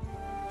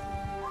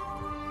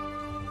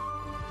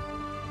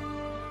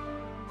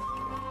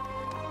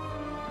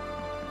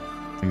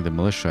 I think the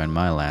militia in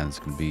my lands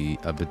could be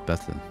a bit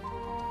better.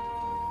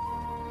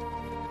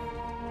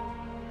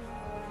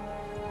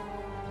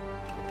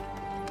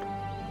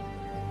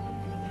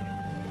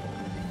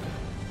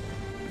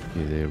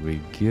 Okay, there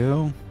we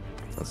go.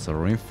 That's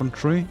our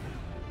infantry.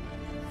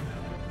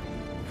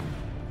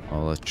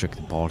 Oh, let's check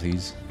the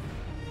parties.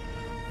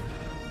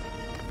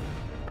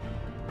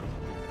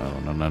 Oh,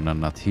 no,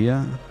 not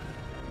here.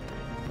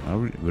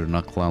 We're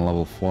not clan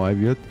level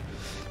 5 yet.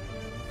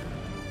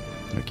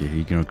 Okay,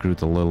 he can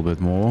recruit a little bit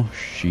more.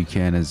 She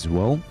can as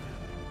well.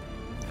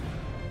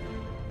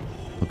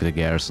 Look at the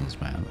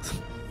garrisons, man.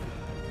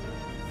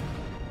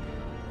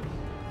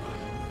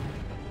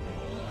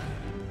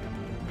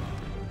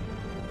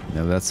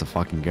 No, that's a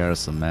fucking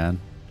garrison, man.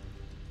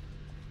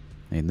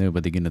 Ain't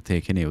nobody gonna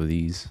take any of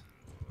these.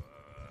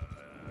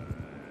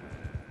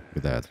 Look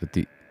at that. But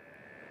the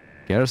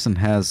garrison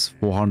has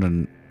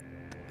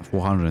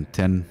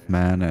 410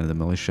 men and the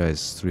militia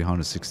is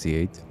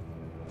 368.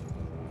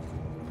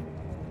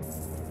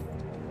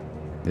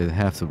 They'd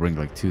have to bring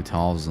like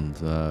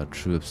 2,000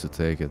 troops to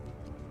take it.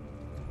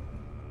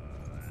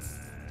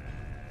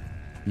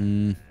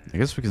 I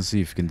guess we can see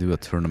if we can do a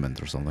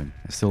tournament or something.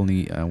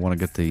 I want to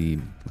get the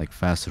like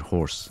faster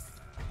horse.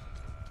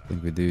 I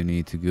think we do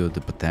need to go to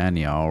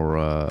Botania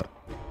or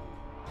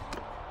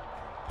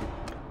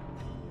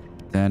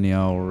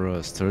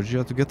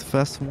Sturgia to get the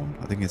faster one.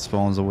 I think it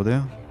spawns over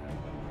there.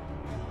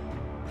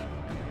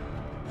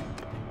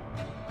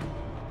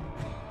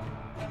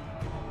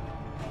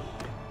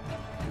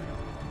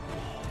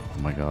 Oh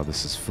my god,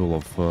 this is full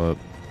of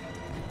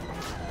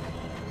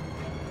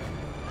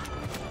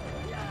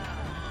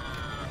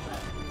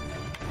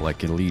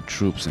like elite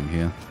troops in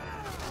here.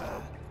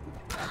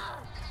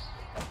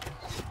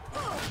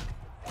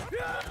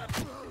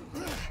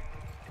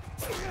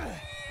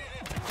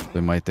 They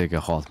might take a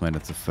hot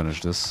minute to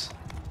finish this.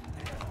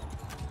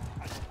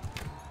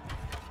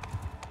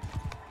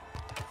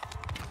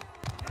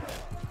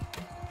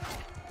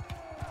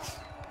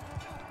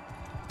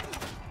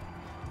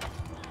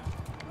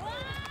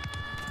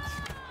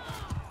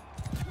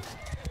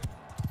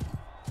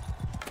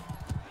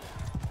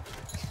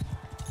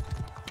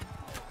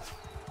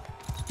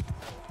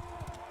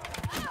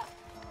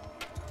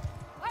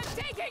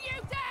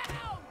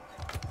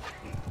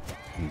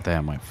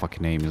 Damn, my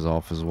fucking aim is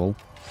off as well.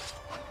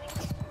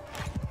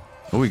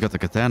 Oh, we got the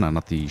katana,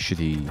 not the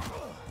shitty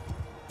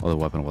other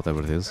weapon,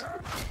 whatever it is.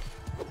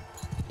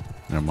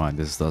 Never mind,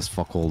 this does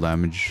fuck all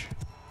damage.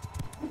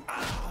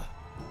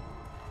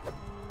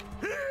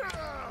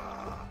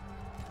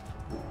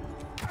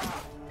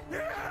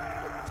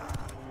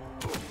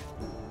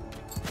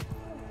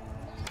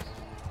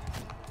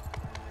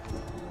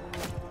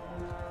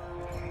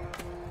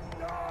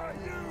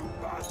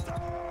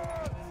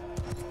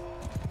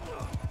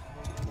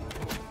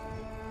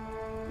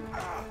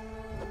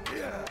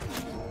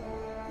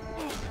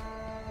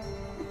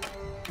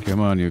 Come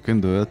on, you can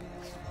do it.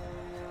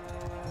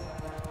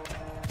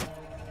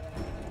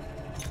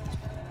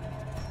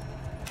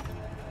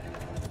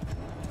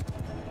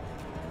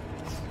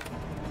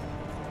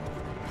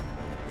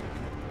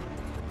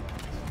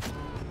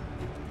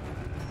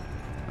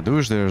 I do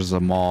wish there's a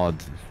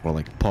mod for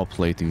like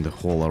populating the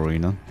whole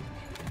arena,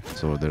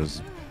 so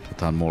there's a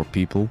ton more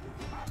people.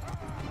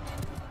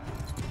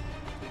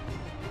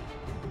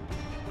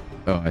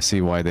 Oh, I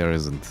see why there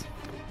isn't.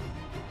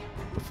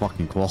 The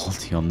fucking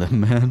quality on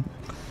them, man.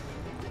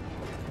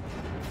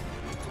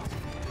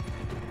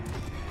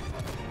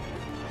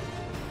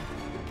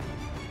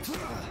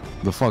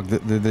 The fuck,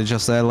 did they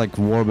just add like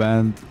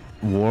warband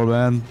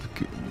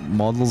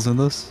models in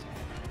this?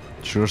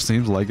 Sure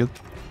seems like it.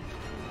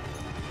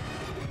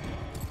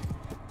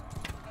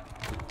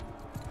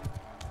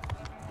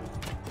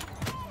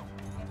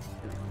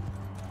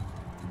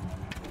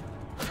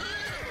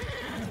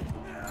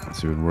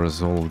 Let's see,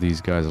 whereas all of these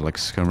guys are like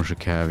skirmisher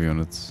cav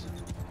units.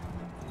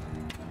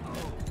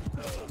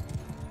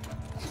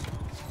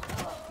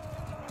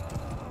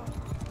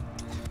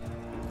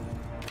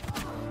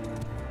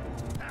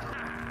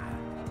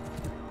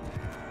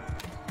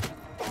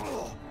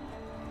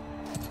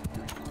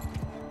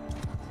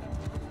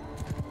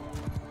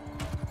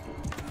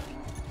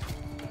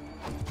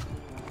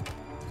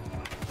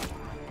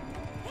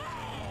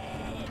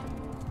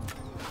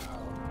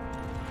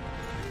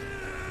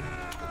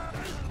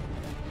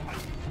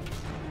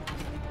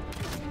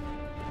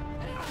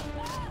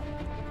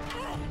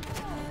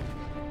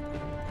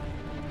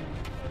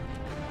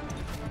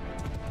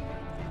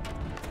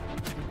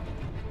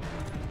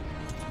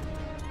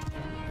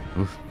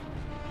 Oof.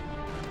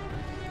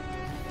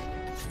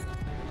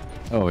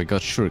 Oh, I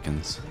got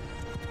shurikens.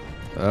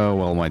 Oh,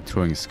 well, my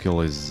throwing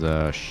skill is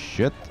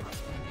shit.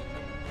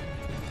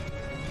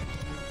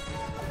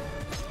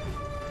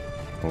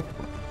 Oh,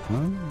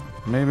 well,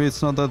 maybe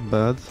it's not that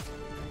bad.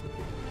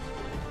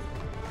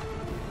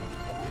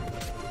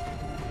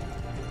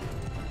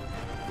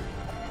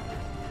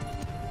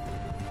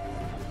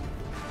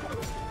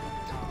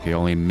 Okay,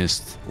 only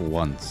missed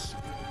once.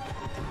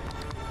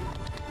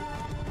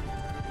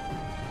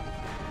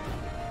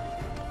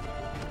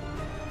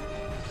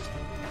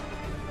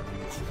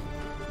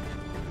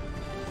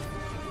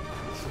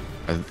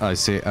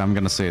 I'm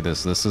gonna say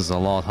this. This is a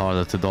lot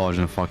harder to dodge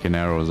than fucking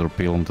arrows or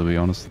peel them, to be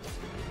honest.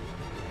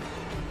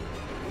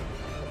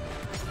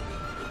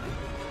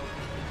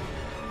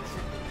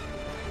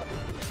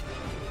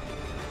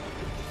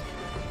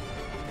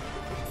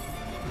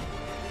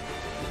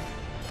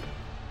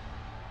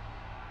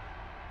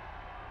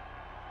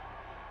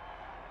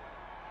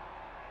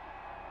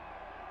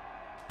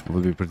 It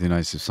would be pretty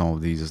nice if some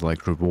of these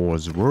like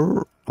rewards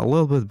were a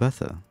little bit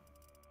better.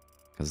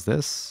 Because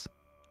this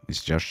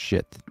is just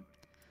shit.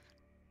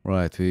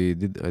 Right, I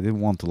did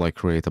want to like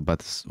create a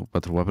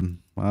better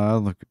weapon.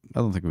 I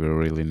don't think we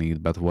really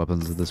need better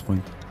weapons at this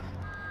point.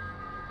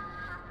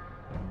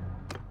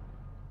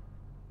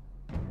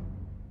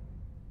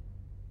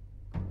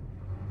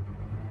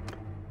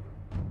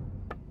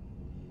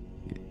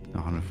 Yeah,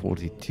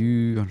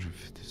 142,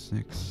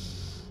 156.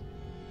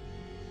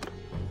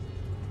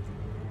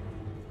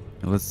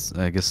 Let's,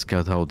 I guess,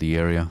 scout out the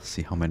area,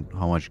 see how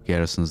much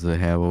garrisons they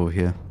have over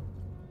here.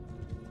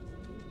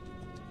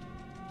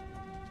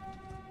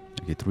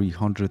 Okay,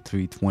 300,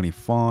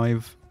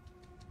 325.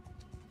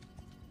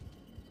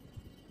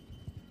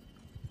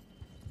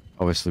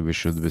 Obviously, we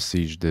should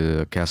besiege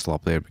the castle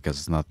up there because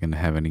it's not going to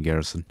have any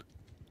garrison.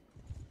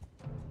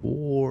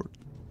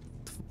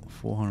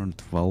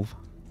 412.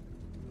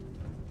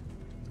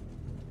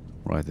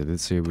 Right, I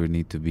did say we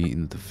need to be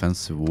in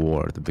defensive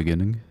war at the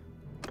beginning.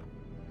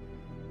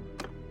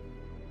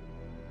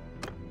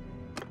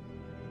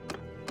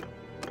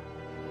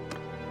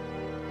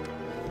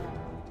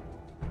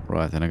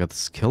 Right, and I got the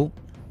skill.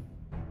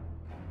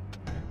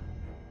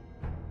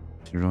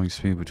 Drawing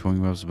speed with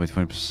throwing weapons by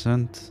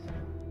 20%.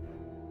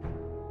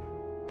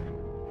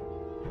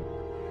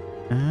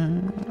 I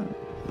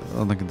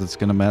don't think that's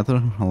gonna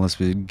matter unless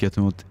we get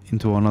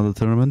into another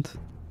tournament.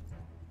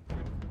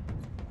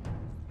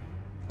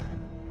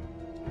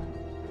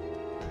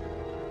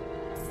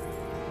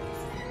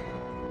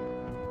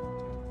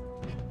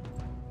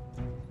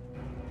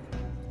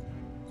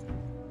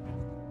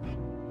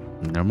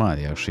 Never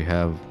mind, they actually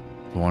have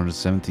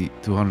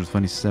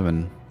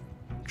 227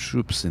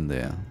 troops in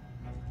there.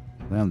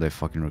 Damn, they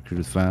fucking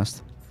recruited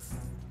fast.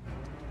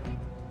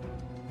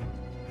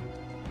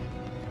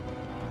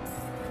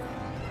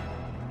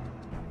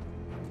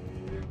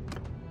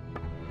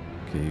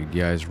 Okay, you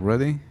guys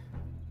ready?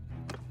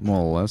 More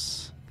or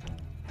less.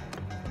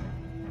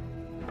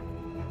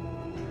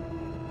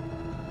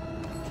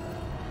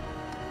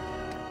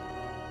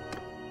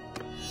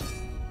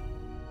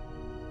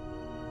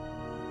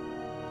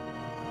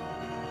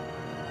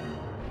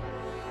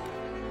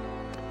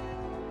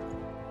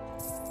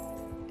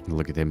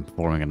 Look at him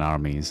forming an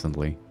army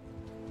instantly.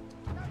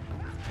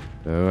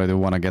 Oh, I don't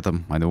want to get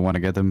him. I don't want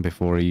to get him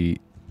before he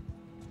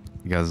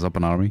gathers up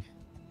an army.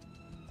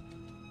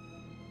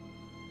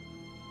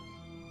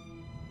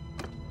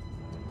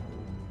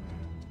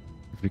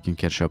 If we can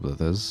catch up with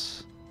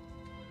this,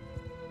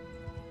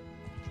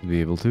 should be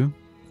able to.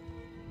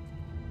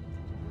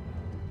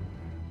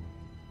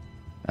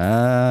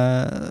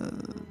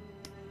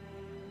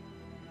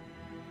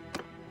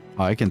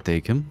 I can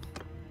take him.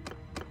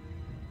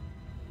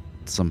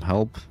 Some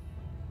help.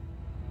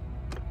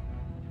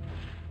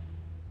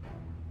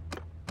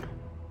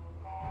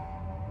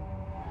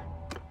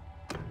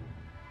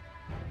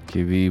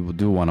 Okay, we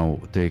do want to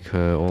take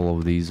all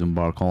of these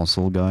Umbar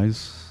Council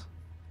guys.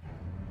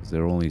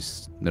 They're only,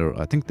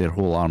 I think their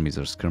whole armies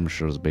are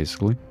skirmishers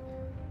basically.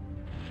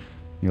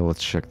 Yeah,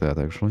 let's check that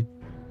actually.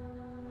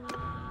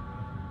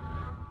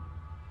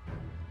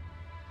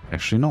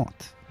 Actually not.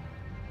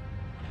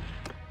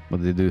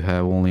 But they do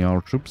have only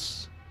our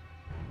troops.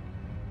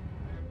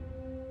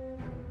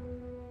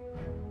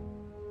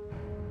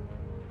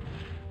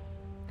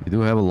 We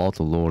do have a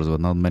lot of lords,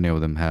 but not many of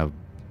them have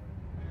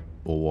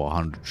over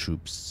 100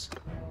 troops.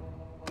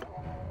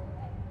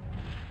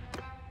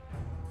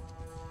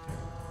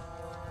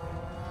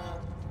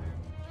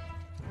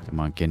 Come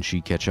on, can she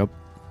catch up?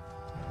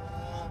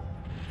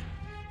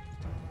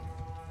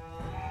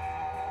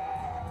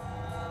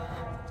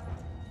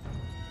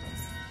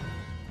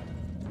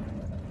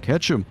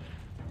 Catch him!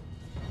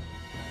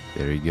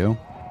 There you go.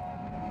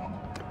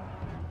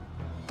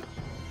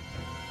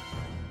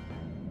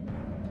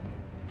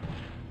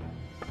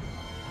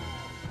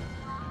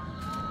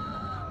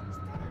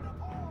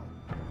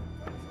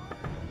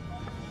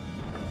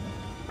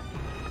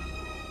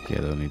 Okay,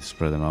 I don't need to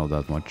spread them out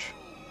that much.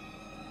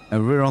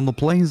 And we're on the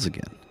plains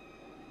again.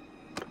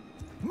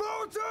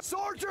 Mountain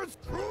sergeants,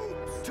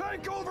 troops,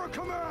 take over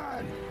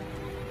command.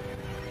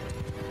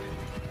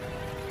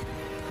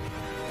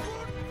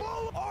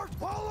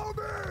 Follow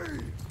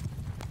me.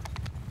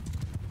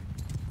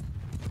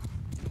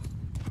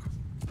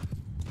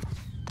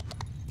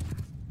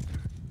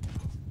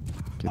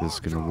 Okay, this is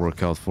gonna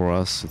work out for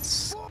us.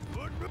 It's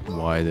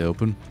wide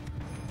open.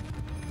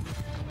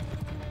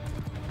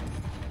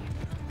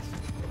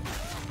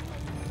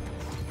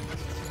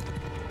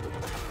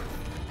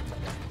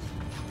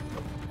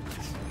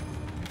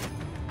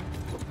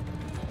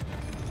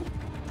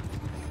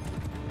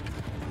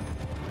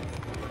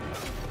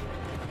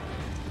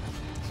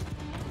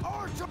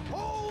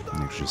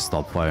 Actually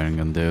stop firing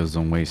on those,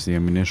 don't waste the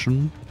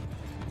ammunition.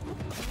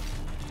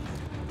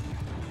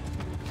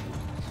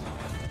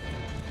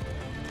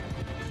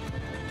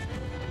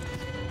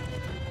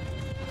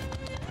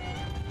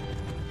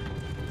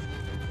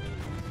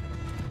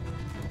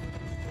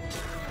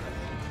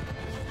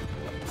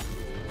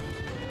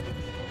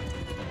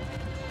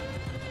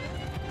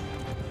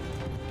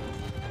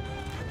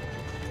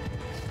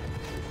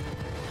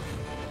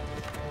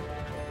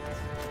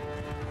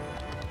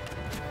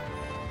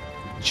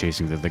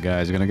 chasing the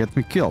guy is gonna get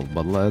me killed,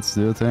 but let's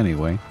do it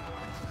anyway.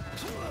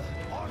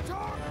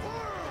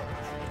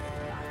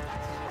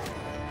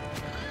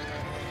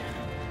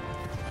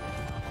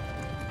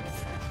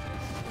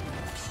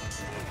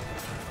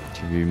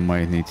 We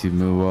might need to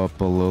move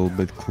up a little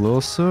bit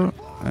closer.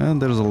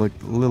 And there's a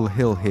little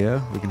hill here.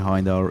 We can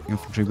hide our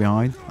infantry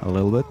behind a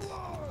little bit.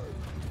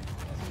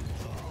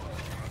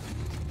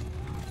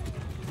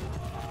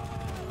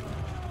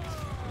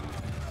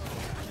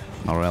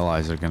 Our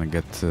allies are gonna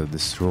get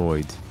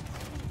destroyed.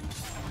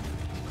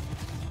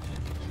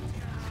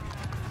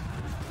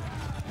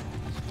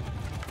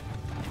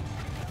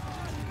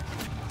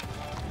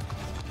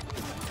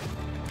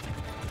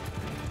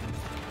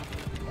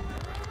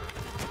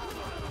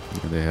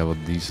 They have a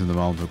decent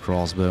amount of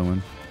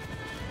crossbowmen.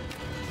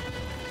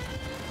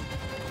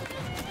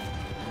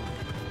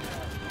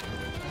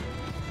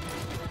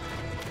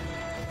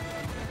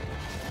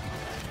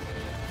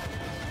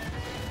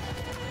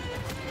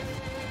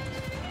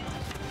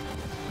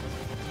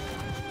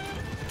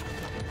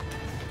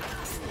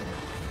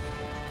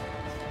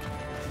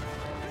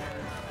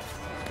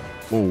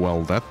 Oh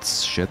well,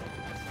 that's shit.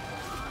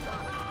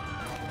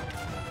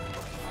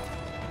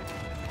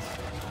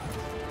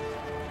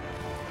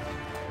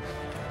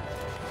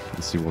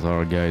 Let's see what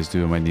our guys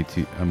do. I might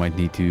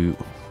need to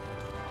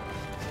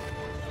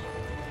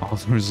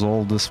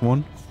resolve this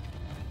one.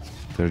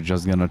 They're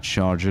just gonna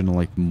charge in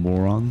like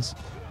morons.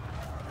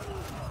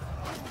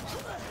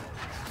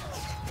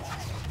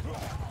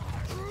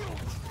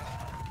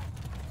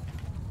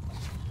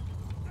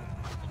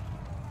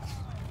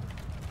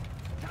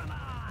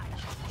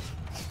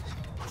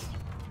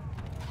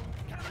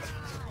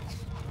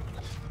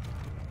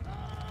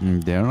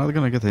 They're not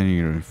gonna get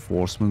any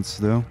reinforcements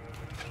though.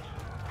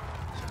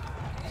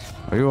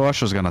 Are you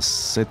Russia's gonna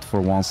sit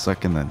for 1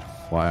 second and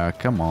fire?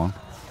 Come on.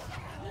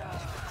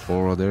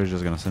 Or they're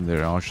just gonna send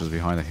their archers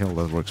behind the hill.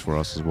 That works for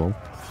us as well.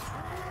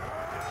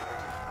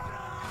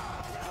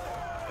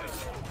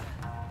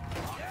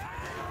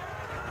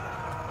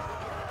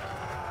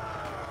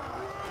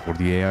 Or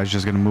the AI is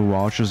just gonna move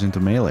archers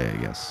into melee, I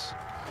guess.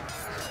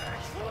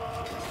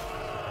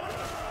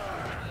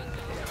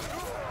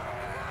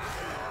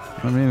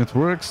 I mean, it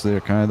works. They're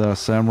kinda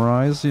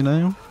samurais, you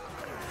know?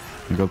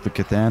 You got the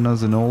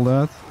katanas and all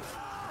that.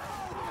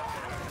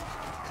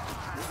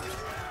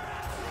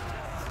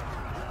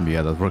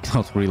 Yeah, that worked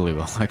out really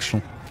well,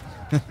 actually.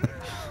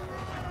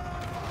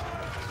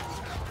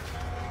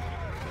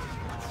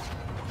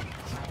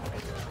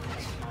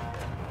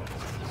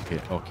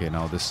 Okay,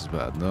 now this is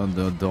bad.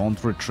 No,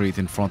 don't retreat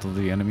in front of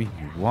the enemy.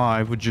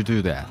 Why would you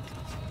do that?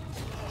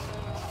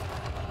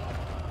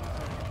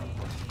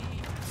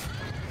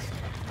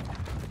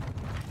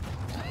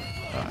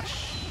 Ah,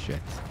 shit.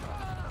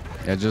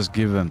 Yeah, just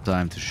give them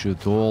time to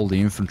shoot all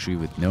the infantry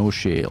with no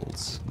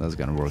shields. That's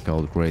gonna work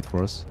out great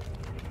for us.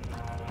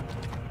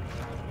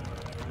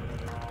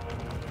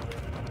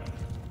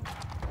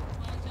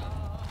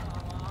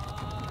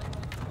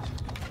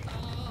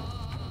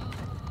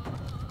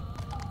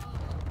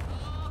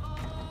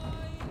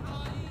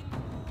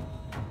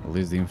 At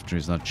least the infantry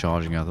is not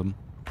charging at them.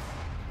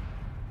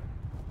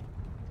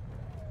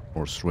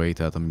 Or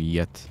straight at them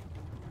yet.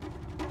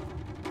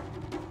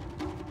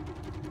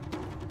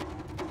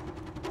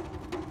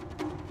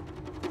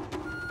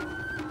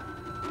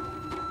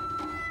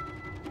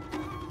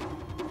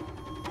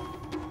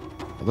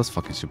 Oh, that's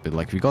fucking stupid.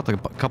 Like, we got a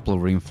couple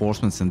of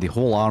reinforcements and the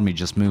whole army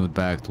just moved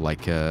back to,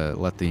 like,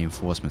 let the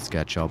reinforcements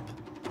catch up.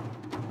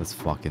 That's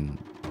fucking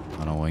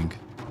annoying.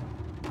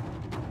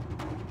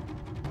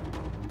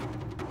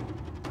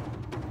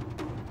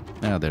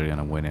 Yeah, they're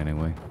gonna win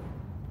anyway.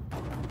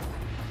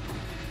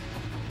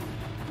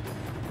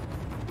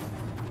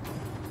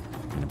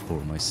 Gonna pour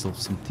myself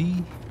some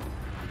tea.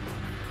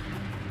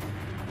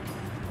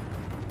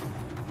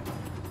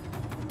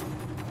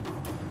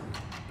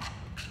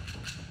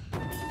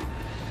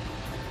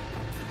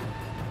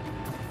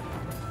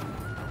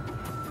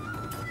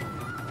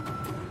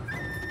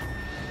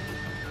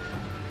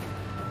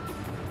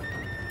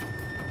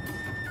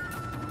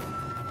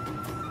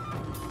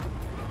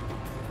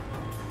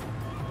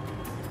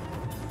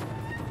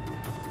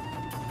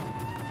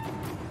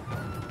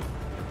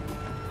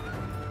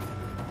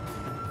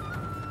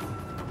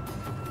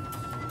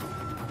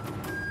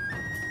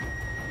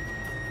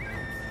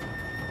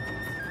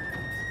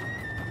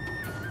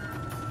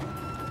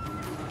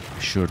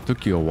 Sure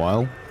took you a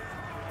while.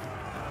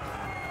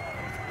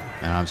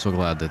 And I'm so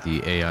glad that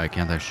the AI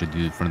can't actually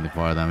do friendly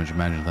fire damage.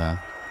 Imagine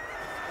that.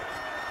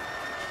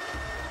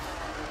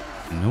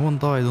 No one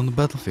died on the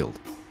battlefield.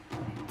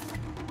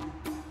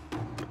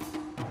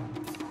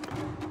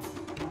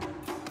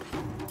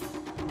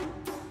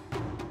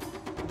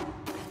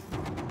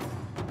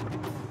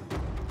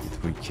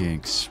 We can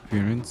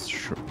experience.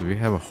 Sure. Do we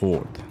have a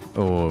horde?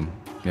 Oh,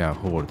 yeah,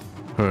 horde.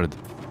 Herd.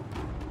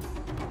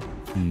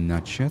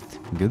 Not yet.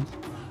 Good.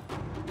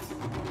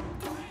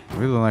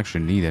 We don't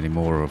actually need any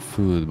more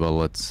food, but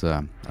let's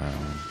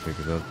pick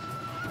it up.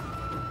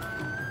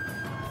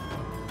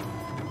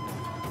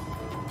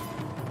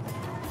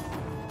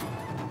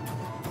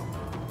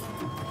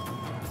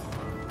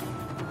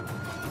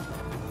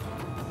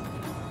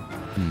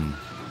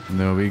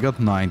 No, we got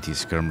 90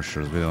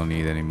 skirmishers. We don't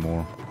need any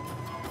more.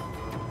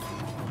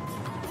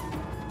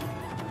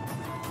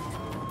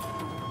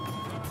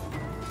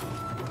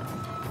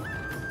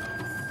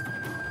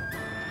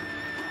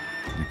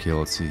 Okay,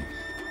 let's see.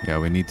 Yeah,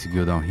 we need to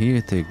go down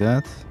here, take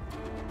that.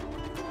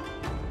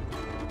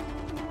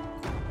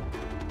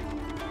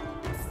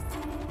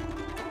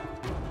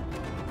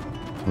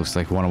 Looks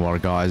like one of our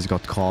guys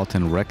got caught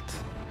and wrecked.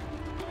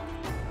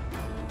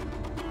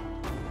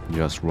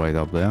 Just right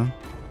up there.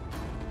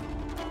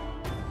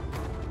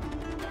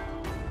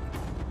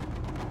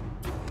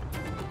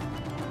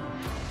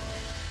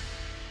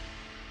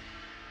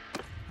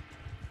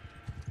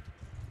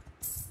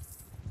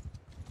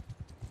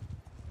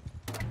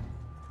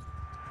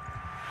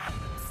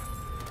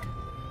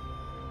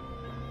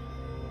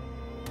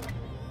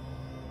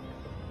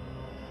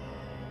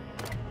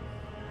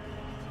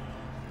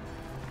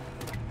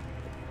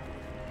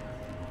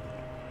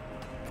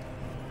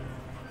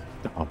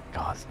 Oh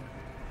god.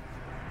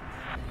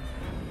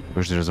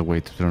 Wish there's a way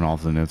to turn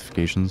off the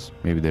notifications.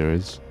 Maybe there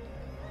is.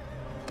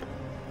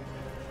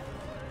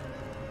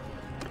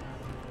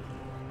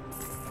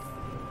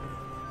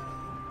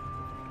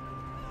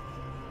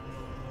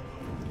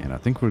 And I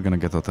think we're gonna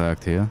get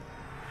attacked here.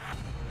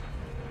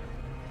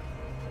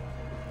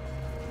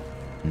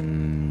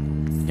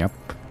 Yep,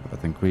 I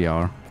think we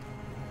are.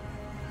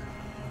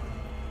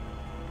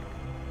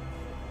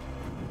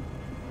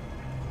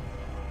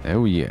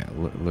 Oh yeah,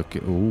 look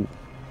at, ooh.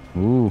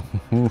 Ooh.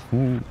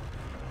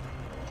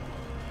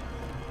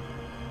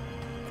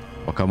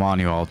 Oh, come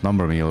on, you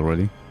outnumber me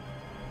already.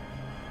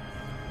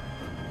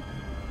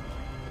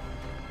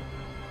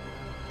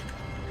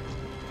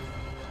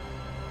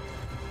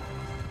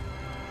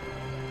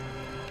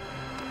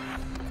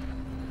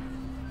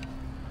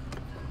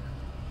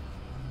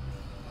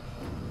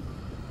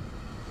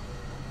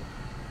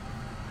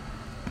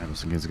 I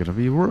was thinking it's gonna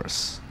be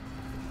worse.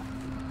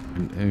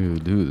 Oh,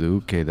 dude,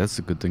 okay, that's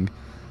a good thing.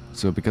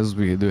 So because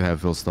we do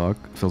have full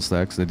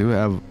stacks, they do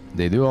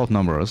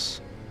outnumber us.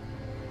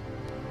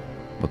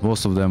 But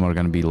most of them are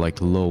gonna be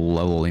like low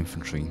level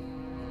infantry.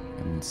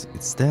 And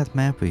it's that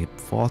map we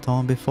fought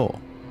on before.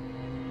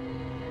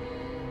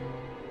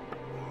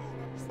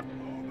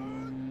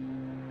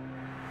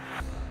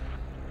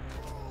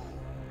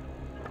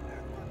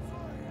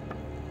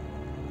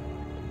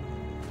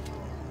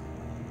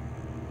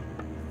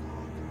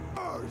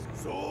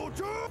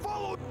 Soldier,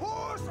 follow!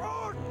 Horse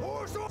on!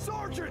 Horse on!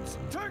 Sergeants,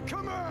 take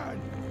command!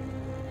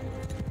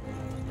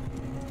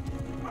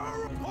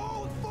 Arab,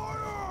 hold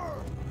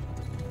fire!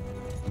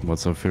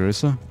 What's up,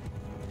 Furisa?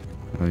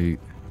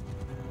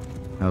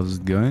 How's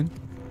it going?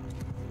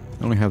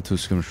 I only have 2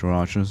 skirmisher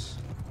archers.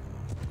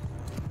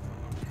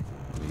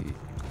 Be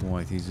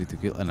quite easy to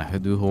kill, and I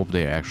do hope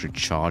they actually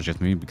charge at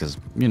me because,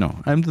 you know,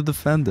 I'm the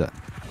defender.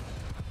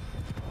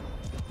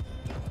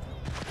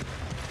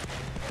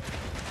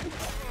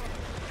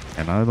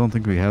 And I don't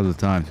think we have the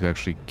time to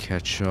actually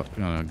catch up,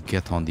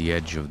 get on the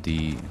edge of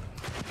the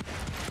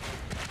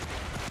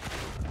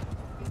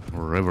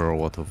river or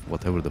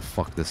whatever the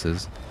fuck this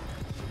is.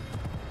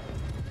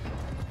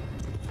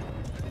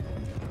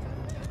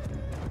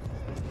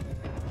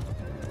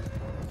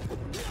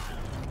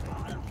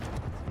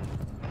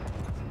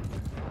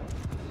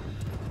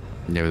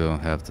 Yeah, we don't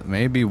have to.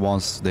 Maybe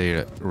once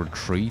they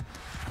retreat.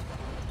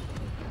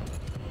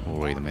 Oh,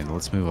 wait a minute,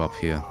 let's move up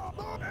here.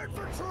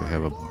 We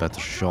have a better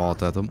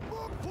shot at them.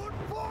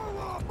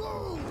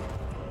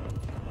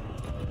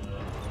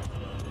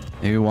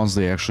 Maybe once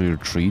they actually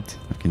retreat,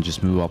 I can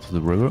just move up to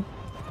the river.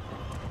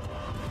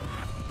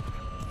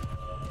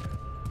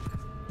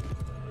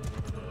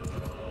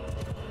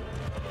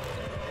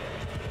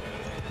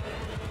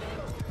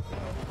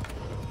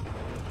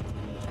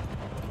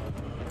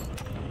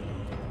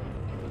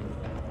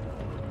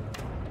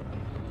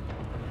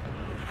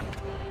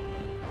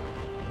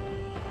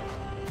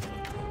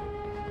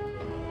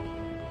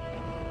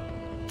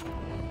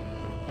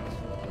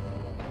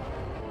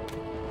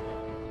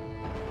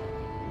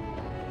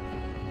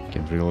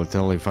 Can't really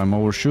tell if I'm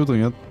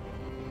overshooting it.